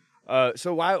 yeah.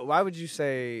 So why would you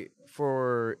say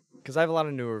because I have a lot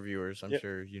of newer viewers, I'm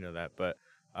sure you know that, but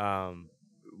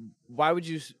why would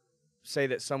you say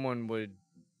that someone would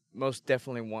most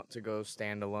definitely want to go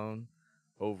standalone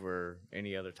over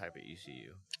any other type of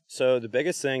ECU? So the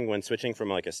biggest thing when switching from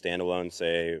like a standalone,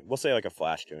 we'll say like a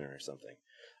flash tuner or something,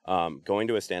 going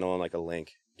to a standalone like a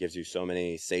Link gives you so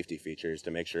many safety features to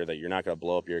make sure that you're not going to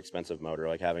blow up your expensive motor,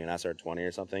 like having an SR20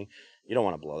 or something. You don't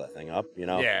want to blow that thing up, you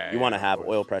know? Yeah, you want to have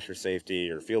oil pressure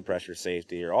safety or fuel pressure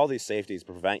safety, or all these safeties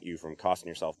prevent you from costing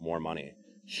yourself more money.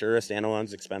 Sure, a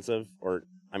standalone's expensive,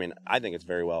 I think it's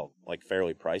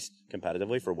fairly priced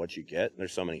competitively for what you get.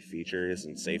 There's so many features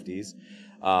and safeties.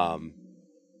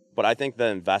 But I think the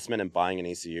investment in buying an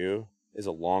ECU is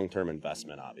a long-term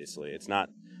investment, obviously.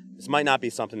 This might not be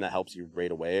something that helps you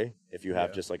right away if you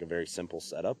have just like a very simple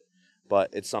setup, but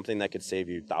it's something that could save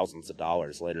you thousands of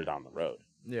dollars later down the road.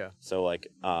 Yeah. So like,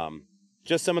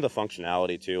 just some of the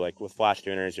functionality too, like with flash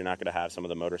tuners, you're not going to have some of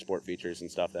the motorsport features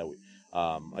and stuff that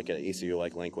like an ECU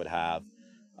like Link would have.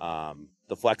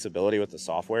 The flexibility with the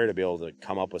software to be able to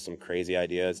come up with some crazy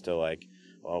ideas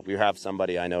we have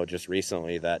somebody I know just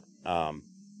recently that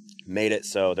made it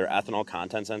so their ethanol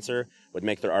content sensor would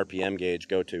make their RPM gauge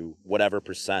go to whatever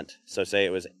percent. So say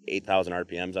it was 8,000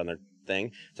 RPMs on their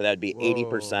thing, so that would be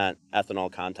 80%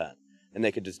 ethanol content. And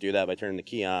they could just do that by turning the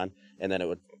key on, and then it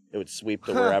would sweep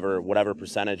to whatever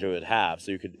percentage it would have.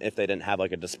 So you could, if they didn't have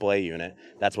like a display unit,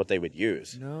 that's what they would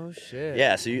use. No shit.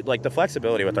 Yeah, so the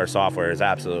flexibility with our software is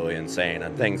absolutely insane,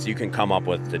 and things you can come up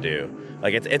with to do.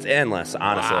 Like it's endless,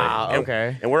 honestly. Wow,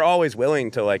 okay. And we're always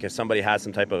willing to, like, if somebody has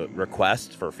some type of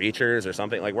request for features or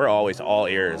something, like, we're always all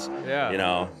ears. Yeah. You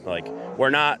know, like we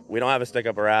don't have a stick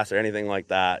up our ass or anything like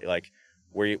that. Like,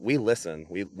 we listen.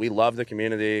 We love the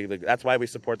community. Like, that's why we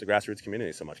support the grassroots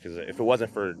community so much. Because if it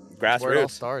wasn't for grassroots, that's where it all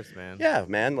starts, man. Yeah,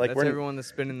 man. Like, that's everyone that's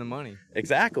spending the money.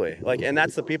 Exactly. Like, and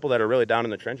that's the people that are really down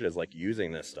in the trenches, like,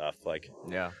 using this stuff. Like,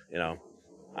 yeah. You know,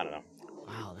 I don't know.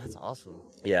 Wow, that's awesome.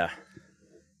 Yeah.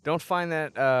 Don't find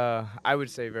that, I would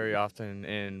say, very often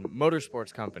in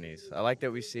motorsports companies. I like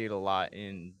that we see it a lot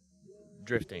in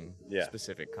drifting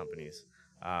specific companies.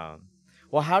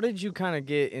 Well, how did you kind of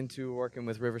get into working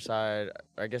with Riverside?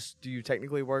 I guess, do you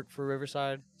technically work for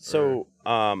Riverside? So,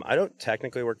 I don't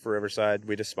technically work for Riverside.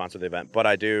 We just sponsor the event. But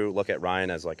I do look at Ryan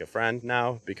as like a friend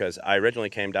now, because I originally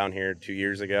came down here 2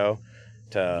 years ago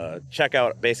to check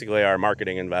out basically our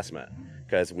marketing investment,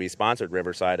 because we sponsored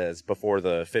Riverside as before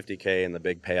the 50K and the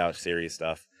big payout series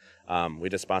stuff. We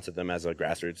just sponsored them as a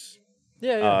grassroots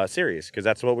series, because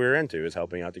that's what we were into, is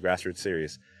helping out the grassroots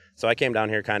series. So I came down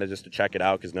here kind of just to check it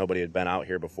out, because nobody had been out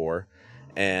here before.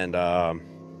 And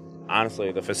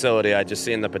honestly, the facility, I just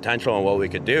seen the potential and what we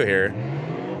could do here.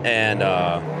 And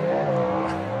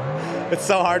it's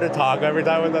so hard to talk every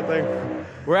time with that thing.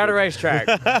 We're at a racetrack.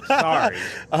 Sorry.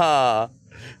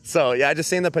 So, yeah, I just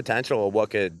seen the potential of what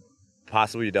could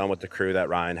possibly be done with the crew that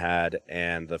Ryan had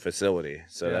and the facility.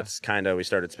 So that's kind of, we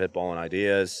started spitballing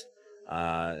ideas.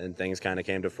 And things kind of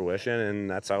came to fruition, and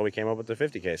that's how we came up with the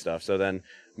 50K stuff. So then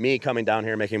me coming down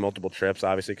here, making multiple trips,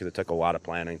 obviously, because it took a lot of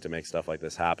planning to make stuff like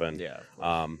this happen.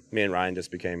 Yeah. Me and Ryan just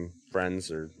became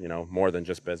friends, or, you know, more than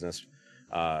just business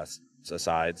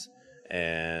asides.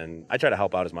 And I try to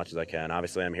help out as much as I can.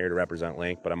 Obviously, I'm here to represent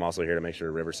Link, but I'm also here to make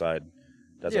sure Riverside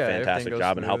does a fantastic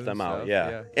job and help them out.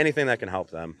 Yeah. Anything that can help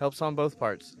them. Helps on both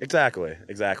parts. Exactly.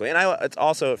 And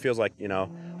it feels like, you know,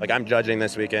 like I'm judging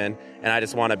this weekend, and I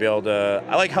just want to be able to,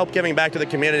 I like help giving back to the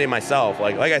community myself.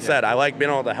 Like I said, I like being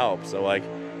able to help. So, like,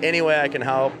 any way I can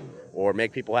help or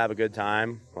make people have a good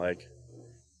time, like,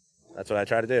 that's what I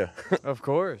try to do. Of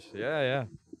course. Yeah.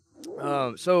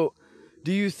 So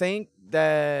do you think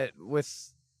that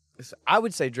I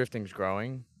would say drifting's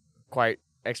growing quite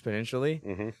exponentially.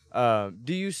 Mm-hmm.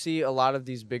 Do you see a lot of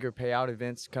these bigger payout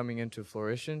events coming into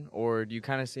fruition, or do you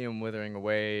kind of see them withering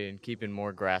away and keeping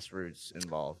more grassroots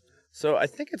involved? So I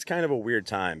think it's kind of a weird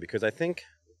time, because I think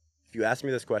if you asked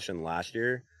me this question last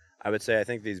year, I would say I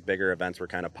think these bigger events were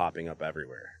kind of popping up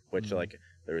everywhere, which like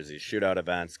there was these shootout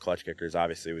events, clutch kickers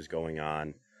obviously was going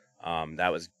on.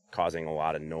 That was causing a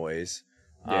lot of noise.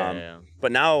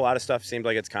 But now a lot of stuff seems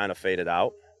like it's kind of faded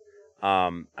out.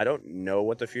 I don't know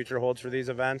what the future holds for these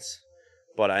events,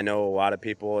 but I know a lot of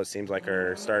people, it seems like,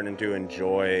 are starting to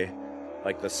enjoy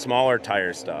like the smaller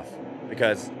tire stuff,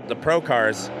 because the pro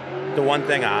cars, the one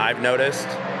thing I've noticed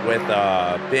with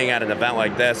being at an event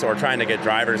like this or trying to get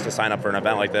drivers to sign up for an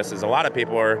event like this is a lot of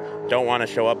people don't want to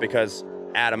show up because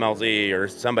Adam LZ or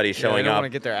somebody showing they don't up. want to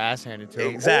get their ass handed to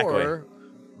them. Exactly. Or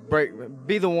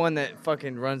be the one that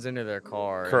fucking runs into their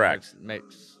car. Correct.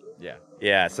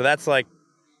 Yeah, so that's like,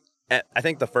 I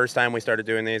think the first time we started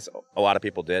doing these, a lot of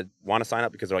people did want to sign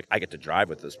up because they're like, I get to drive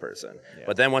with this person. Yeah.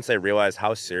 But then once they realized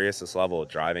how serious this level of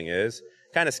driving is,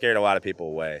 kind of scared a lot of people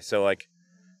away. So like,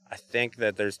 I think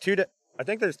that there's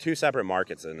two separate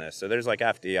markets in this. So there's like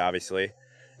FD, obviously,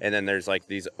 and then there's like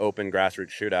these open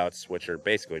grassroots shootouts, which are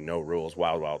basically no rules,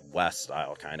 Wild Wild West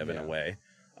style kind of in a way.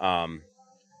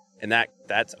 And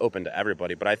that's open to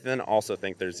everybody. But I then also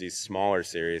think there's these smaller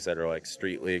series that are like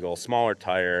street legal, smaller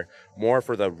tire, more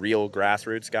for the real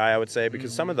grassroots guy, I would say,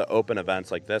 because some of the open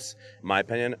events like this, in my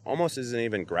opinion, almost isn't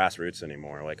even grassroots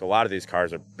anymore. Like a lot of these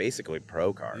cars are basically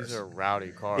pro cars. These are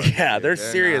rowdy cars. Yeah, they're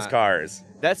serious cars.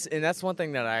 That's one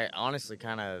thing that I honestly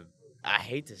I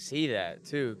hate to see that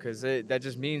too, because that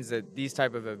just means that these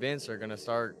type of events are going to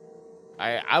start,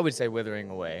 I would say, withering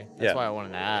away. That's why I wanted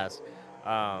to ask.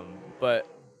 But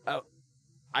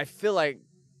I feel like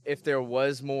if there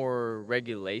was more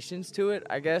regulations to it,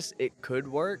 I guess it could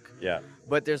work. Yeah.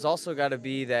 But there's also got to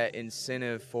be that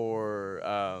incentive for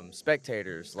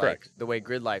spectators, like the way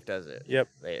Grid Life does it. Yep.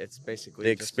 It's basically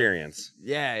the experience.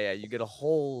 Yeah. You get a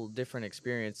whole different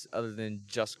experience other than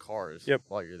just cars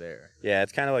while you're there. Yeah,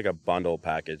 it's kind of like a bundle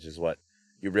package is what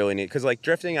you really need. Because like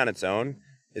drifting on its own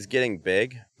is getting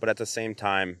big, but at the same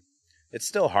time, it's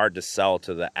still hard to sell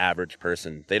to the average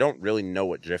person. They don't really know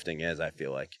what drifting is, I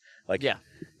feel like.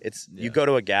 You go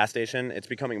to a gas station, it's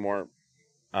becoming more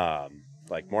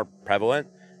more prevalent.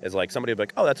 Is like somebody will be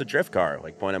like, oh, that's a drift car.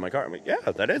 Like point at my car. I'm like, yeah,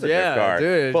 that is a drift car.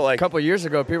 Dude. But like a couple of years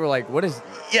ago, people were like, what is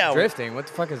drifting? What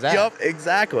the fuck is that? Yep,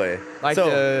 exactly. Like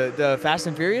the Fast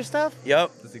and Furious stuff?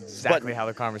 Yep. That's exactly how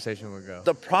the conversation would go.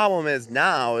 The problem is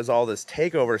now is all this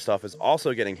takeover stuff is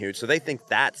also getting huge. So they think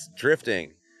that's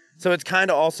drifting. So it's kind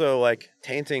of also like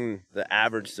tainting the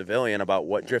average civilian about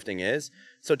what drifting is.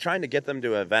 So trying to get them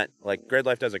to an event, like Grid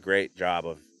Life does a great job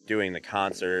of doing the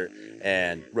concert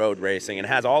and road racing and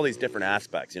has all these different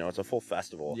aspects. You know, it's a full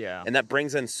festival. Yeah. And that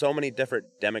brings in so many different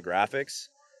demographics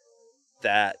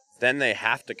that then they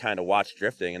have to kind of watch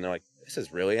drifting and they're like, this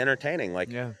is really entertaining.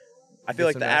 Like, I feel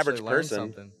like the average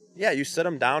person, you sit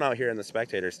them down out here in the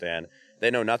spectator stand. They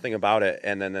know nothing about it,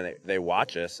 and then they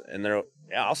watch us, and they're,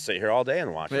 I'll sit here all day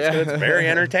and watch this. It's very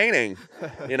entertaining,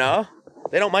 you know?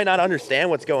 They might not understand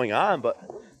what's going on, but,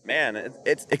 man,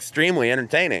 it's extremely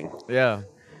entertaining. Yeah.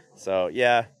 So,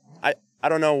 I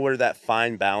don't know where that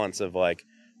fine balance of, like,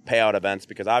 payout events,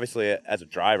 because obviously, as a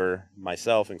driver,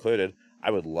 myself included, I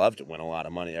would love to win a lot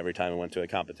of money every time I went to a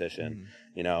competition,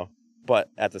 you know? But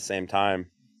at the same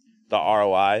time, the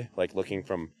ROI, like, looking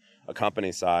from a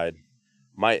company side,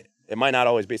 might not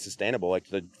always be sustainable. Like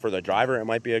for the driver, it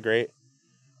might be a great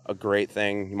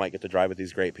thing. You might get to drive with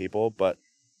these great people, but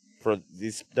for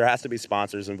these, there has to be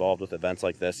sponsors involved with events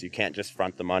like this. You can't just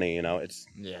front the money. You know, it's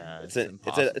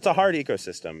a hard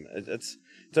ecosystem. It's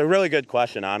a really good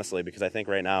question, honestly, because I think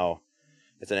right now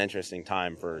it's an interesting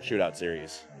time for shootout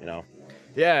series. You know.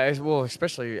 Yeah, well,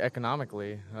 especially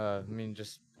economically. I mean,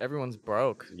 just everyone's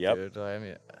broke. Yep. Dude. I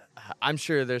mean, I'm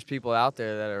sure there's people out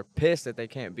there that are pissed that they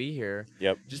can't be here.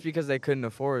 Yep. Just because they couldn't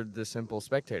afford the simple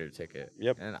spectator ticket.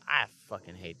 Yep. And I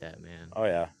fucking hate that, man. Oh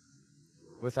yeah.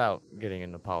 Without getting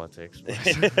into politics.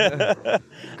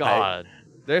 God.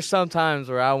 There's some times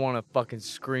where I want to fucking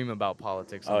scream about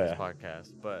politics on this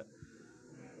podcast, but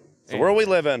it's the world we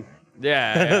live in.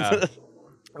 Yeah.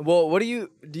 Well, what do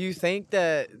you think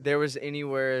that there was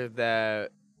anywhere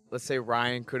that, let's say,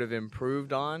 Ryan could have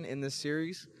improved on in this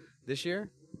series this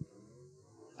year?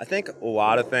 I think a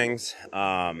lot of things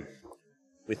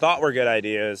we thought were good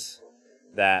ideas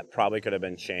that probably could have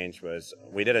been changed was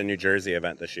we did a New Jersey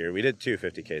event this year. We did 2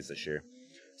 50Ks this year.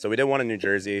 So we did one in New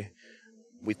Jersey.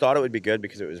 We thought it would be good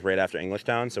because it was right after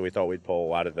Englishtown, so we thought we'd pull a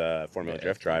lot of the Formula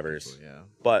Drift drivers. People,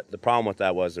 But the problem with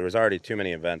that was there was already too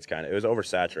many events. It was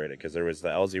oversaturated because there was the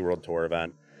LZ World Tour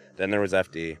event, then there was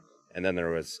FD, and then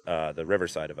there was the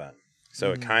Riverside event.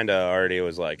 So it kind of already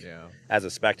was like, as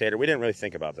a spectator, we didn't really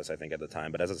think about this, I think, at the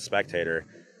time, but as a spectator,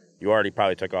 you already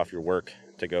probably took off your work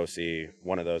to go see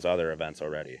one of those other events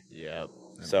already. Yep.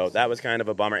 So that was kind of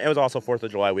a bummer. It was also 4th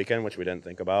of July weekend, which we didn't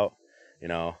think about, you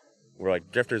know. we're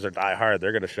like, drifters are die hard.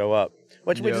 They're going to show up,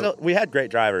 which we had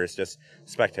great drivers, just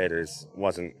spectators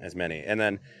wasn't as many. And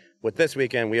then with this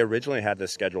weekend, we originally had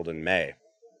this scheduled in May,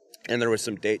 and there was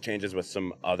some date changes with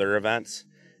some other events.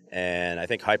 And I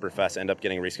think Hyperfest ended up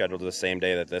getting rescheduled to the same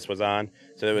day that this was on.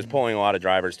 So it was pulling a lot of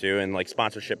drivers too, and like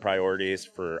sponsorship priorities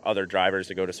for other drivers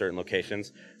to go to certain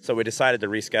locations. So we decided to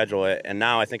reschedule it. And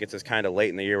now I think it's just kind of late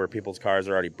in the year where people's cars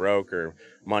are already broke or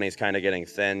money's kind of getting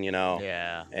thin, you know?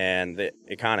 Yeah. And the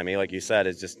economy, like you said,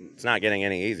 it's not getting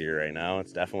any easier right now.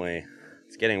 It's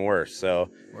getting worse. So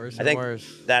I think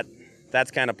that's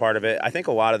kind of part of it. I think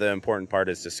a lot of the important part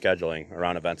is just scheduling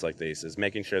around events like these, is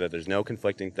making sure that there's no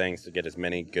conflicting things to get as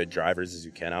many good drivers as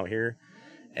you can out here.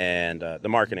 And the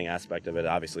marketing aspect of it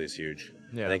obviously is huge.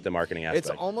 Yeah. I think the marketing aspect.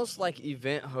 It's almost like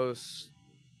event hosts,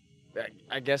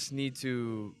 I guess, need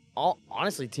to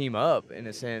honestly team up in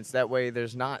a sense. That way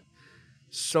there's not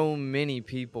so many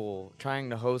people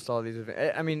trying to host all these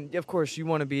events. I mean, of course, you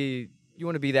want to be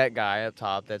that guy up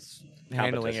top that's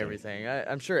handling everything.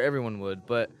 I'm sure everyone would,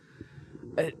 but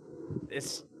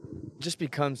it's just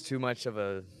becomes too much of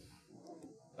a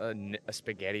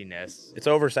spaghetti nest. It's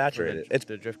oversaturated. It's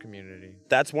the drift community.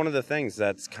 That's one of the things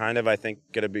that's kind of, I think,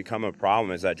 going to become a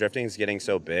problem, is that drifting is getting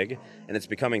so big and it's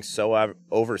becoming so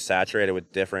oversaturated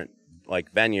with different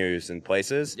like venues and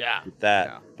places.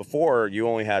 Before you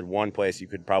only had one place you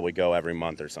could probably go every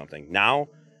month or something. Now,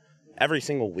 every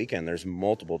single weekend, there's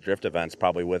multiple drift events,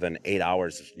 probably within 8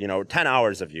 hours, 10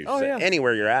 hours of use.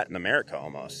 Anywhere you're at in America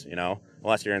almost,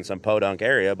 unless you're in some podunk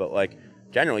area. But, like,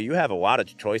 generally, you have a lot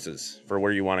of choices for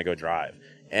where you want to go drive.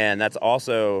 And that's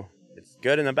also, it's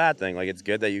good and a bad thing. Like, it's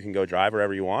good that you can go drive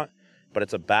wherever you want, but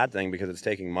it's a bad thing because it's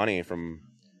taking money from,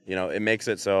 it makes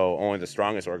it so only the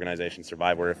strongest organizations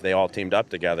survive, where if they all teamed up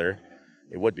together,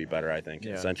 it would be better, I think,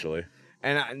 essentially.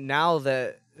 And now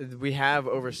that we have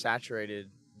oversaturated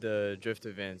the drift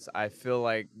events, I feel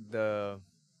like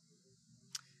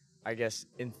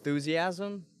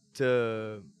enthusiasm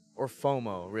or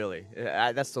FOMO, really.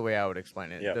 That's the way I would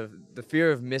explain it. Yeah. The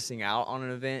fear of missing out on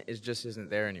an event isn't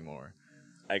there anymore.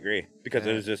 I agree, because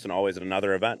there's just always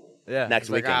another event. Yeah. Next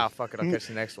weekend. Like, fuck it, I'll catch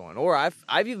the next one. Or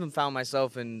I've even found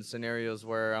myself in scenarios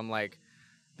where I'm like,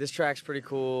 this track's pretty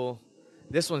cool.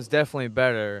 This one's definitely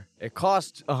better. It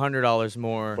costs $100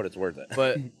 more, but it's worth it.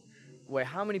 But wait,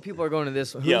 how many people are going to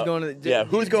this one? Who's going to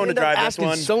who's going to drive this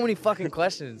one? So many fucking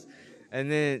questions.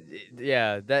 And then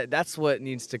that's what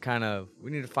needs to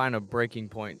we need to find a breaking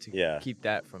point to keep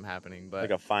that from happening. But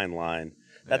like a fine line.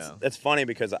 That's funny,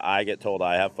 because I get told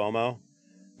I have FOMO,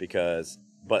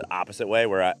 but opposite way,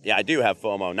 where I do have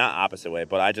FOMO, not opposite way,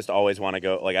 but I just always want to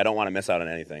go, like, I don't want to miss out on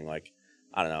anything. Like,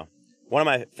 I don't know. One of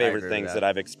my favorite things that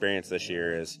I've experienced this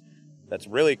year that's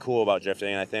really cool about drifting,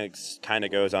 and I think kind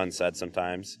of goes unsaid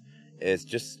sometimes, is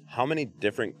just how many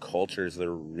different cultures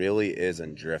there really is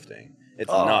in drifting.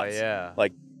 It's nuts. Yeah.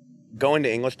 Like, going to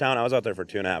Englishtown, I was out there for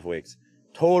 2.5 weeks.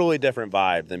 Totally different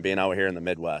vibe than being out here in the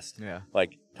Midwest. Yeah.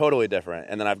 Like, totally different.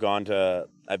 And then I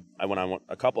went on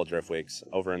a couple of drift weeks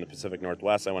over in the Pacific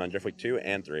Northwest. I went on drift week 2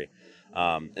 and 3.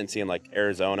 And seeing, like,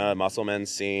 Arizona, Musselman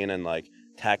scene, and, like,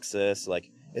 Texas.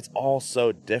 Like, it's all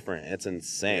so different. It's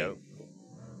insane. Yep.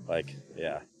 Like,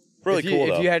 yeah. Really cool,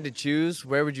 though. If you had to choose,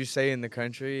 where would you say in the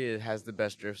country it has the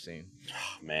best drift scene?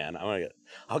 Oh, man,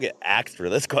 I'll get axed for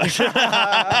this question.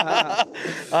 I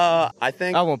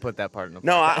think I won't put that part in the podcast.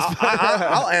 No,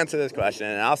 I'll answer this question,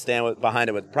 and I'll stand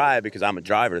behind it with pride, because I'm a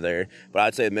driver there. But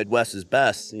I'd say the Midwest is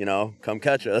best. Come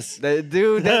catch us,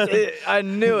 dude. I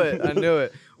knew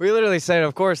it. We literally said,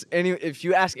 of course, if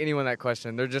you ask anyone that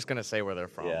question, they're just gonna say where they're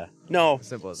from. Yeah. No.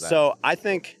 Simple as that. So I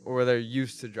think, or where they're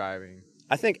used to driving.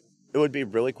 I think it would be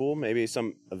really cool. Maybe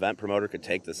some event promoter could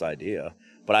take this idea.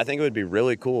 But I think it would be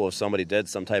really cool if somebody did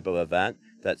some type of event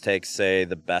that takes, say,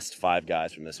 the best 5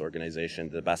 guys from this organization,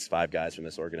 the best 5 guys from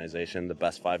this organization, the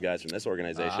best 5 guys from this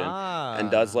organization, and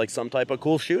does, like, some type of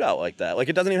cool shootout like that. Like,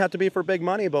 it doesn't even have to be for big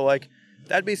money, but, like,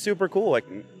 that'd be super cool. Like,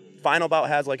 Final Bout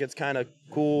has, like, its kind of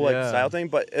cool, like, style thing,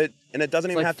 but it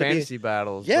doesn't even have to be fantasy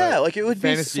battles. Yeah, like, it would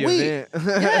be sweet.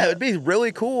 Yeah, it'd be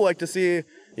really cool, like, to see,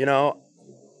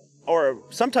 or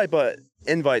some type of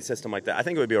invite system like that. I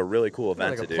think it would be a really cool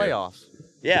event to do. Playoffs.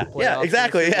 Yeah,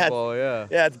 exactly. Yeah,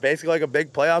 it's basically like a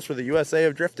big playoffs for the USA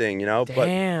of drifting,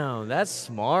 Damn, that's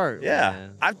smart. Yeah,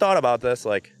 man. I've thought about this.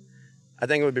 Like, I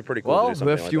think it would be pretty cool to do something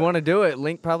like that. Well, if you want to do it,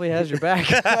 Link probably has your back.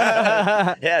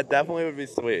 Yeah, it definitely would be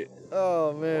sweet.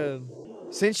 Oh, man.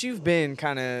 Since you've been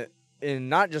kind of in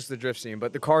not just the drift scene,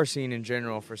 but the car scene in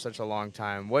general for such a long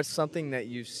time, what's something that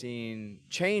you've seen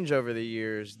change over the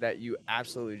years that you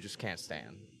absolutely just can't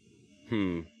stand?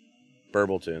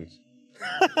 Burble tunes.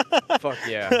 Fuck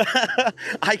yeah.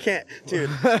 I can't, dude.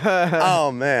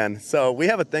 Oh, man. So we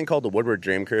have a thing called the Woodward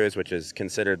Dream Cruise, which is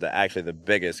considered actually the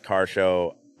biggest car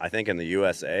show, I think, in the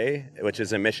USA, which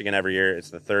is in Michigan every year. It's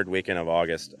the third weekend of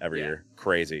August every year.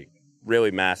 Crazy.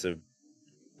 Really massive.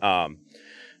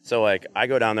 So, like, I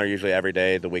go down there usually every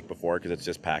day the week before because it's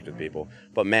just packed with people.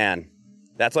 But, man,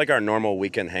 that's like our normal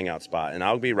weekend hangout spot. And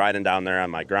I'll be riding down there on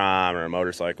my Grom or a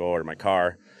motorcycle or my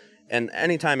car. And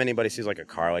anytime anybody sees, like, a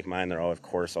car like mine, they're, of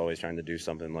course, always trying to do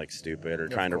something, like, stupid or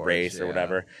trying to race or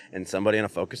whatever. And somebody in a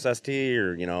Focus ST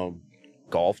or,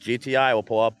 Golf GTI will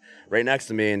pull up right next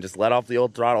to me and just let off the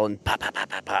old throttle and pop, pop, pop,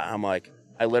 pop, pop. I'm like,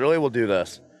 I literally will do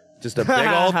this. Just a big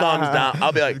old thumbs down.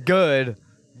 I'll be like, Good.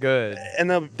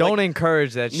 And don't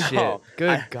encourage that shit.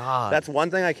 Good God. That's one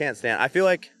thing I can't stand. I feel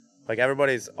like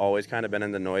everybody's always kind of been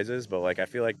into noises, but, like, I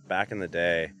feel like back in the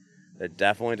day, there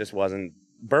definitely just wasn't.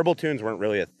 Burble tunes weren't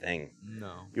really a thing.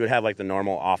 No. You would have, like, the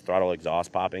normal off-throttle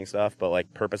exhaust popping stuff, but,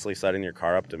 like, purposely setting your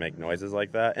car up to make noises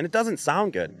like that. And it doesn't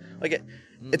sound good. Like,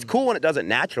 it's cool when it does it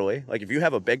naturally. Like, if you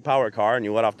have a big power car and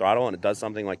you let off throttle and it does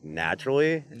something, like,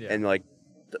 naturally and, like,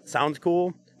 sounds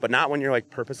cool, but not when you're, like,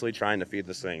 purposely trying to feed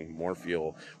this thing more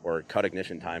fuel or cut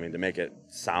ignition timing to make it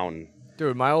sound.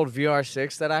 Dude, my old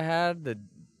VR6 that I had,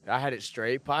 I had it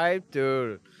straight pipe,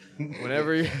 dude.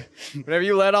 Whenever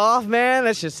you let off, man,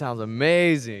 that shit sounds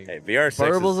amazing. Hey, VR6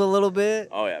 burbles a little bit.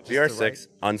 Oh yeah, VR6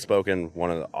 unspoken,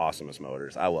 one of the awesomest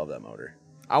motors. I love that motor.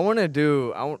 I want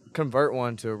to convert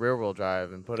one to a rear wheel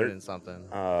drive and put it in something.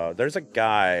 There's a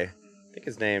guy, I think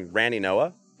his name Randy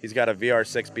Noah. He's got a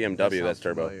VR6 BMW that's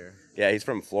turbo. Familiar. Yeah, he's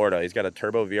from Florida. He's got a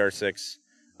turbo VR6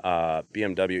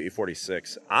 BMW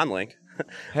E46 on link.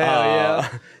 Hell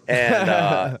yeah.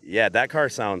 And yeah, that car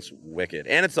sounds wicked.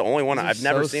 And it's the only one I've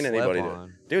never seen anybody do.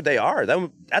 Dude, they are.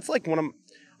 That's like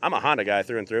I'm a Honda guy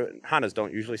through and through. Hondas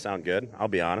don't usually sound good, I'll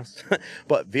be honest.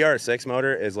 But VR6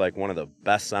 motor is like one of the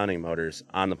best sounding motors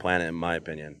on the planet, in my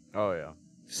opinion. Oh, yeah.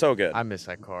 So good. I miss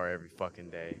that car every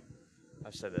fucking day.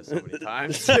 I've said that so many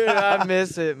times. Dude, I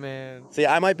miss it, man. See,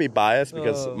 I might be biased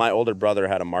because my older brother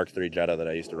had a Mark III Jetta that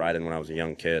I used to ride in when I was a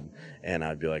young kid. And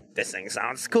I'd be like, this thing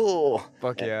sounds cool.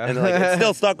 Fuck yeah. And like, it's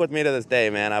still stuck with me to this day,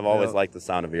 man. I've always liked the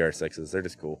sound of VR6s. They're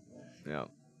just cool. Yeah.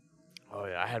 Oh,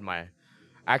 yeah.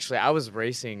 I was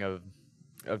racing a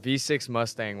V6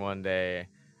 Mustang one day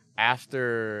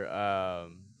after a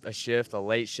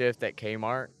late shift at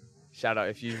Kmart. Shout out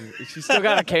if you still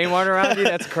got a Kmart around you,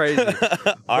 that's crazy.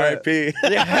 R.I.P.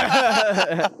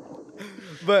 Yeah.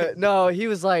 But no, he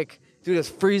was like, dude, it's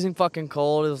freezing fucking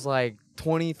cold. It was like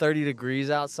 20, 30 degrees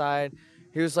outside.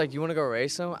 He was like, you want to go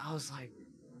race him? I was like,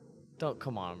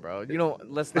 come on, bro.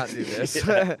 Let's not do this.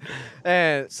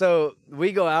 And so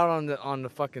we go out on the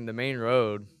fucking the main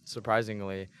road,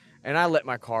 surprisingly, and I let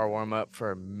my car warm up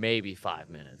for maybe 5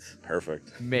 minutes.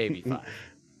 Perfect. Maybe 5.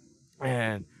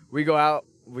 And we go out.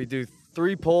 We do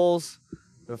 3 pulls.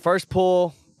 The first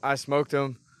pull, I smoked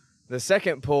him. The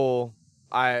second pull,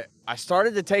 I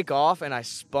started to take off, and I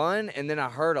spun, and then I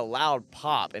heard a loud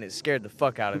pop, and it scared the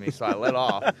fuck out of me, so I let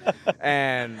off.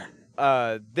 And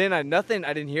then I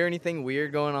didn't hear anything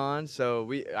weird going on,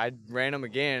 so I ran him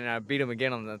again, and I beat him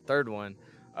again on the third one.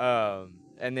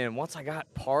 And then once I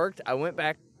got parked, I went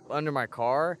back under my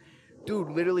car. Dude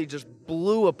literally just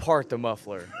blew apart the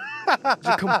muffler.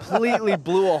 Just completely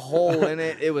blew a hole in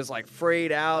it. It was like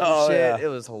frayed out and shit. Yeah. It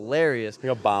was hilarious.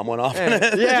 Like a bomb went off in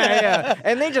it. Yeah.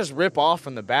 And they just rip off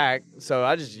from the back, so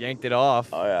I just yanked it off.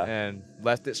 Oh, yeah. And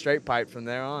left it straight pipe from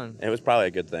there on. It was probably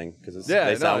a good thing because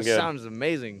they sound good. It sounds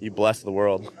amazing. You bless the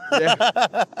world.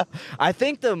 Yeah. I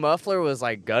think the muffler was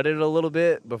like gutted a little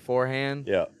bit beforehand.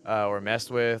 Yeah. Or messed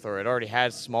with, or it already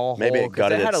had small Maybe hole. it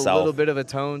gutted itself. It had itself. a little bit of a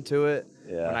tone to it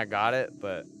when I got it,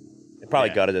 but it probably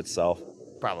gutted itself.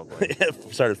 Probably.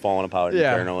 It started falling apart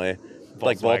internally.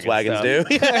 Like Volkswagens stuff.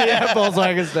 do. Yeah,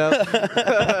 Volkswagen stuff.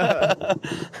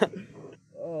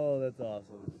 Oh, that's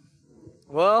awesome.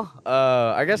 Well,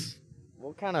 I guess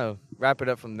we'll kind of wrap it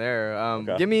up from there.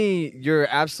 Okay. Give me your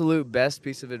absolute best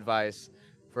piece of advice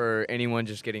for anyone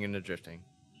just getting into drifting.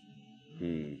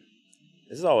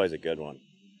 This is always a good one.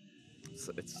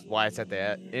 It's why it's at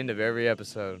the end of every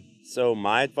episode. So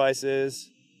my advice is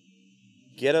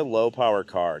get a low-power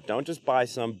car. Don't just buy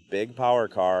some big-power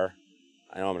car.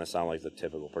 I know I'm going to sound like the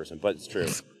typical person, but it's true.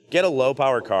 Get a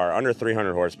low-power car, under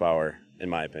 300 horsepower, in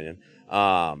my opinion,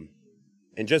 and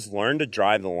just learn to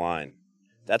drive the line.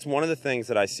 That's one of the things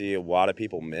that I see a lot of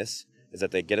people miss, is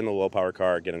that they get in the low-power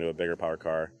car, get into a bigger power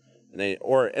car,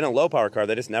 or in a low-power car,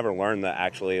 they just never learn to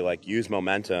actually use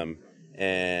momentum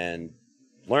and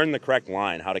learn the correct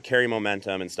line, how to carry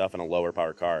momentum and stuff in a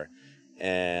lower-power car.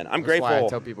 And I'm That's grateful. why I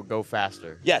tell people go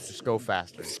faster. Yes. Just go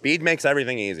faster. Speed makes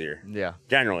everything easier. Yeah.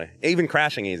 Generally. Even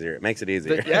crashing easier. It makes it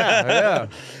easier. Yeah.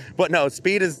 But no,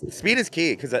 speed is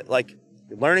key because like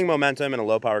learning momentum in a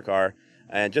low power car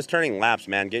and just turning laps,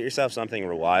 man, get yourself something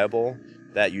reliable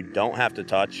that you don't have to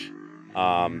touch.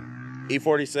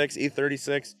 E46,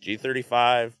 E36,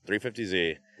 G35,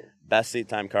 350Z, best seat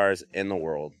time cars in the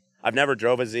world. I've never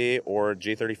drove a Z or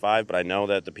G35, but I know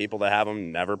that the people that have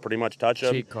them never pretty much touch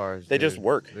them. Cheat cars. They dude. just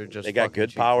work. They're just they got fucking good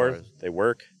cheat power. cars. They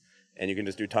work, and you can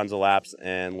just do tons of laps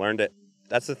and learned it.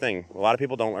 That's the thing. A lot of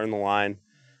people don't learn the line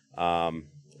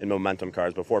in momentum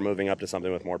cars before moving up to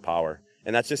something with more power.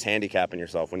 And that's just handicapping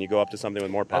yourself when you go up to something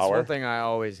with more power. That's one thing I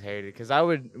always hated because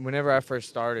whenever I first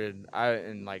started,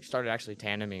 started actually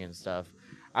tandeming and stuff,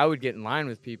 I would get in line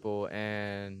with people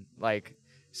and like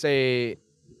say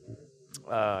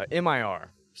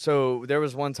MIR. So there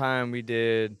was one time we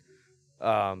did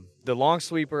the long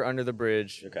sweeper under the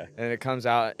bridge, Okay. and it comes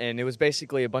out, and it was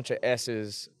basically a bunch of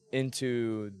S's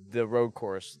into the road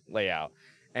course layout,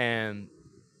 and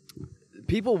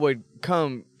people would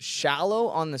come shallow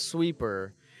on the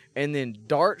sweeper and then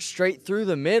dart straight through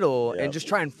the middle and just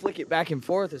try and flick it back and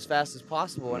forth as fast as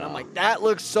possible. And I'm like, that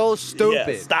looks so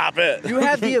stupid. Yeah, stop it. You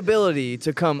have the ability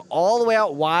to come all the way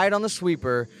out wide on the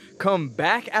sweeper, come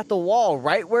back at the wall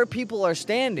right where people are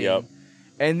standing,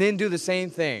 and then do the same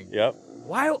thing. Yep.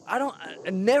 Why? I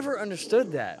never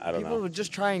understood that. I don't People know. would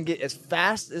just try and get as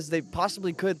fast as they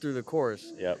possibly could through the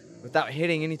course. Yep. Without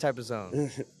hitting any type of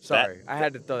zone. Sorry, I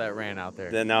had to throw that rant out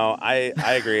there. No, I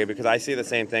agree because I see the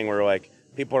same thing where like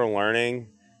people are learning,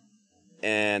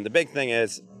 and the big thing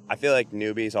is I feel like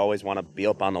newbies always want to be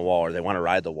up on the wall or they want to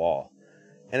ride the wall,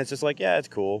 and it's just like it's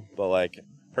cool, but like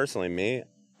personally me,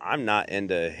 I'm not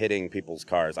into hitting people's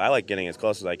cars. I like getting as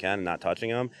close as I can and not touching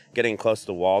them, getting close to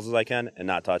the walls as I can and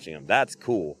not touching them. That's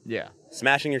cool. Yeah.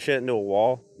 Smashing your shit into a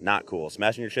wall, not cool.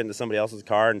 Smashing your shit into somebody else's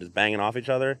car and just banging off each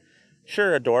other.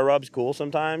 Sure, a door rub's cool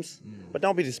sometimes, but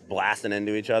don't be just blasting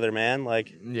into each other, man.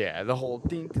 Like, yeah, the whole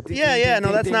ding.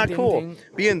 no, that's not cool.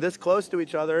 Being this close to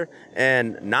each other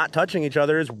and not touching each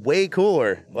other is way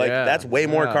cooler. Like, that's way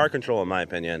more car control, in my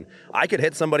opinion. I could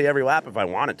hit somebody every lap if I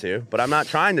wanted to, but I'm not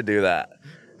trying to do that.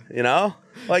 You know,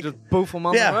 like just boof them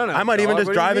on the run. I might even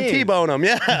just drive and T-bone them.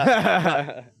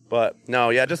 Yeah. But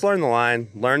no, just learn the line,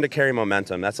 learn to carry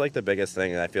momentum. That's like the biggest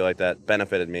thing that I feel like that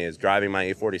benefited me is driving my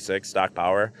E46 stock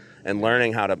power and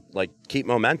learning how to like keep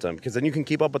momentum because then you can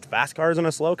keep up with fast cars and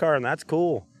a slow car and that's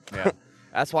cool. Yeah.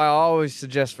 That's why I always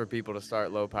suggest for people to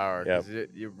start low power because Yep.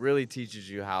 it really teaches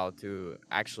you how to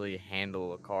actually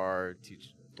handle a car,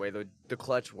 teach the way the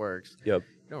clutch works. Yep.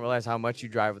 You don't realize how much you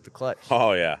drive with the clutch.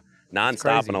 Oh yeah.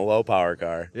 Non-stop in a low power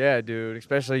car. Yeah, dude.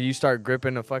 Especially you start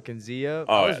gripping a fucking Z up.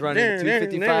 Oh, I was running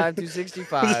 255,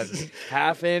 265,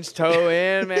 half-inch toe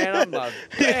in, man. I'm like,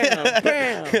 bam,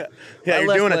 bam. Yeah,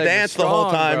 you're doing a dance the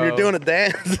whole time. Bro. You're doing a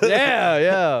dance.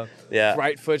 Yeah. Yeah.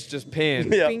 Right foot's just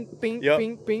pinned. Yep. Bing, bing, Yep.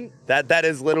 bing, bing. That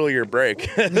is literally your brake.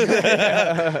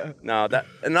 No,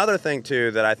 another thing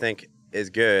too that I think is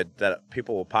good that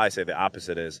people will probably say the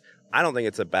opposite is I don't think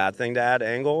it's a bad thing to add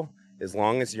angle as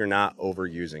long as you're not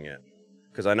overusing it.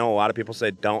 Because I know a lot of people say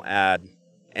don't add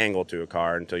angle to a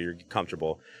car until you're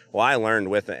comfortable. Well, I learned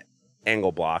with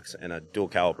angle blocks and a dual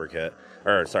caliper kit,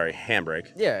 handbrake.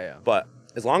 Yeah. But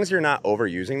as long as you're not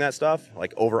overusing that stuff,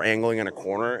 like over angling in a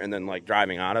corner and then like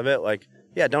driving out of it, like,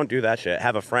 don't do that shit.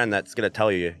 Have a friend that's going to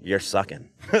tell you you're sucking.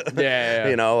 Yeah.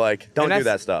 You know, like, don't do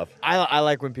that stuff. I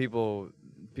like when people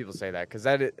say that because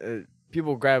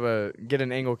people get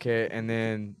an angle kit and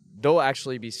then they'll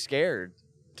actually be scared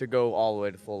to go all the way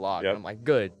to full lock. Yep. I'm like,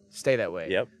 good, stay that way.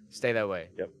 Yep. Stay that way.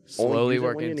 Yep. Slowly Only use it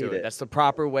work when you into need it. it. That's the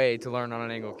proper way to learn on an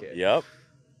angle kit. Yep.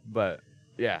 But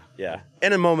yeah.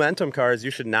 And in momentum cars, you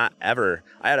should not ever.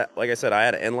 I had an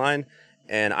inline,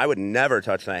 and I would never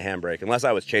touch that handbrake unless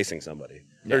I was chasing somebody.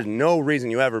 There's no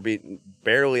reason you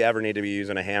barely ever need to be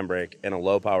using a handbrake in a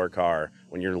low power car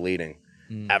when you're leading,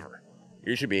 ever.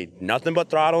 You should be nothing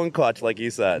but throttle and clutch, like you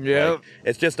said. Yep. Like,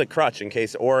 it's just a crutch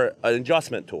or an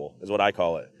adjustment tool is what I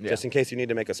call it. Yeah. Just in case you need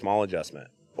to make a small adjustment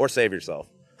or save yourself.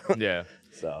 Yeah.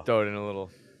 So. Throw it in a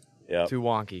little Yep. too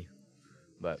wonky.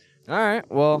 But all right,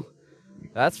 well,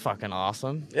 that's fucking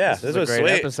awesome. Yeah, this this was was a great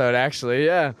sweet. episode, actually.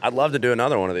 Yeah. I'd love to do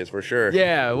another one of these for sure.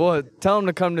 Yeah, well, tell them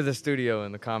to come to the studio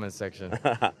in the comments section.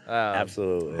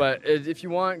 Absolutely. But if you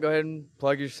want, go ahead and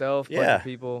plug yourself, plug Yeah. the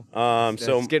people.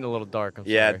 So it's getting a little dark. I'm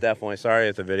Yeah, sorry. definitely. Sorry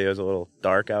if the video is a little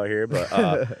dark out here, but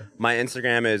my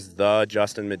Instagram is the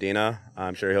Justin Medina.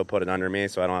 I'm sure he'll put it under me,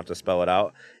 so I don't have to spell it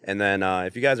out. And then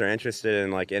if you guys are interested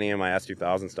in like any of my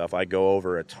S2000 stuff, I go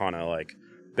over a ton of like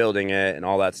building it and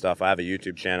all that stuff. I have a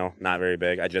YouTube channel, not very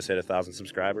big. I just hit 1,000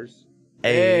 subscribers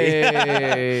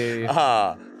Hey.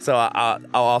 So I'll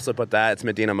also put that. It's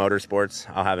Medina Motorsports.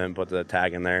 I'll have him put the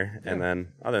tag in there. Yeah. And then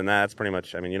other than that, it's pretty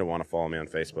much, you don't want to follow me on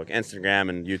Facebook. Instagram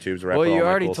and YouTube's where I put all you my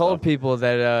already cool told stuff. people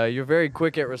that you're very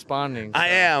quick at responding. So I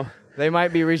am. They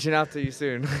might be reaching out to you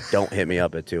soon. Don't hit me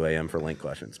up at 2 a.m. for link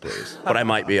questions, please. But I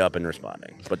might be up and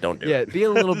responding. But don't do it. Yeah, be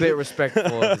a little bit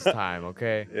respectful of his time,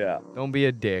 okay? Yeah. Don't be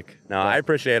a dick. No, I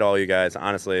appreciate all you guys.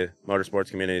 Honestly,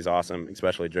 motorsports community is awesome,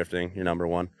 especially drifting. You're number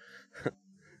one.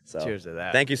 So, cheers to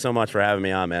that. Thank you so much for having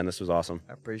me on, man. This was awesome.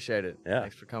 I appreciate it. Yeah.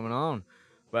 Thanks for coming on.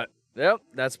 But, yep,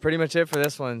 that's pretty much it for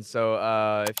this one.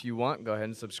 So, if you want, go ahead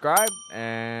and subscribe.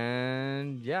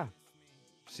 And, yeah,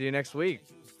 see you next week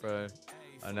for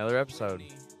another episode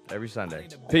every Sunday.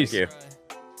 Peace. Thank you.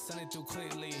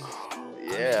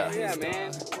 Yeah,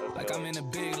 man. Like I'm in the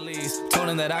big leagues. Told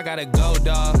him that I gotta go,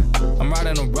 dog. I'm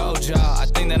riding the road, y'all. I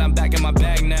think that I'm back in my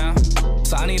bag now.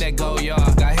 So I need that go,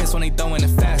 y'all. Got hits when he throwing the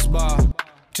fastball.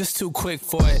 Just too quick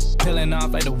for it. Peeling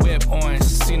off like the whip orange.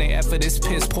 Seen they effort, this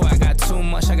piss poor. I got too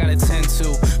much I gotta tend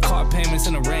to. Car payments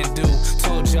and the rent due.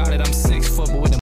 Told y'all that I'm 6 foot, but with the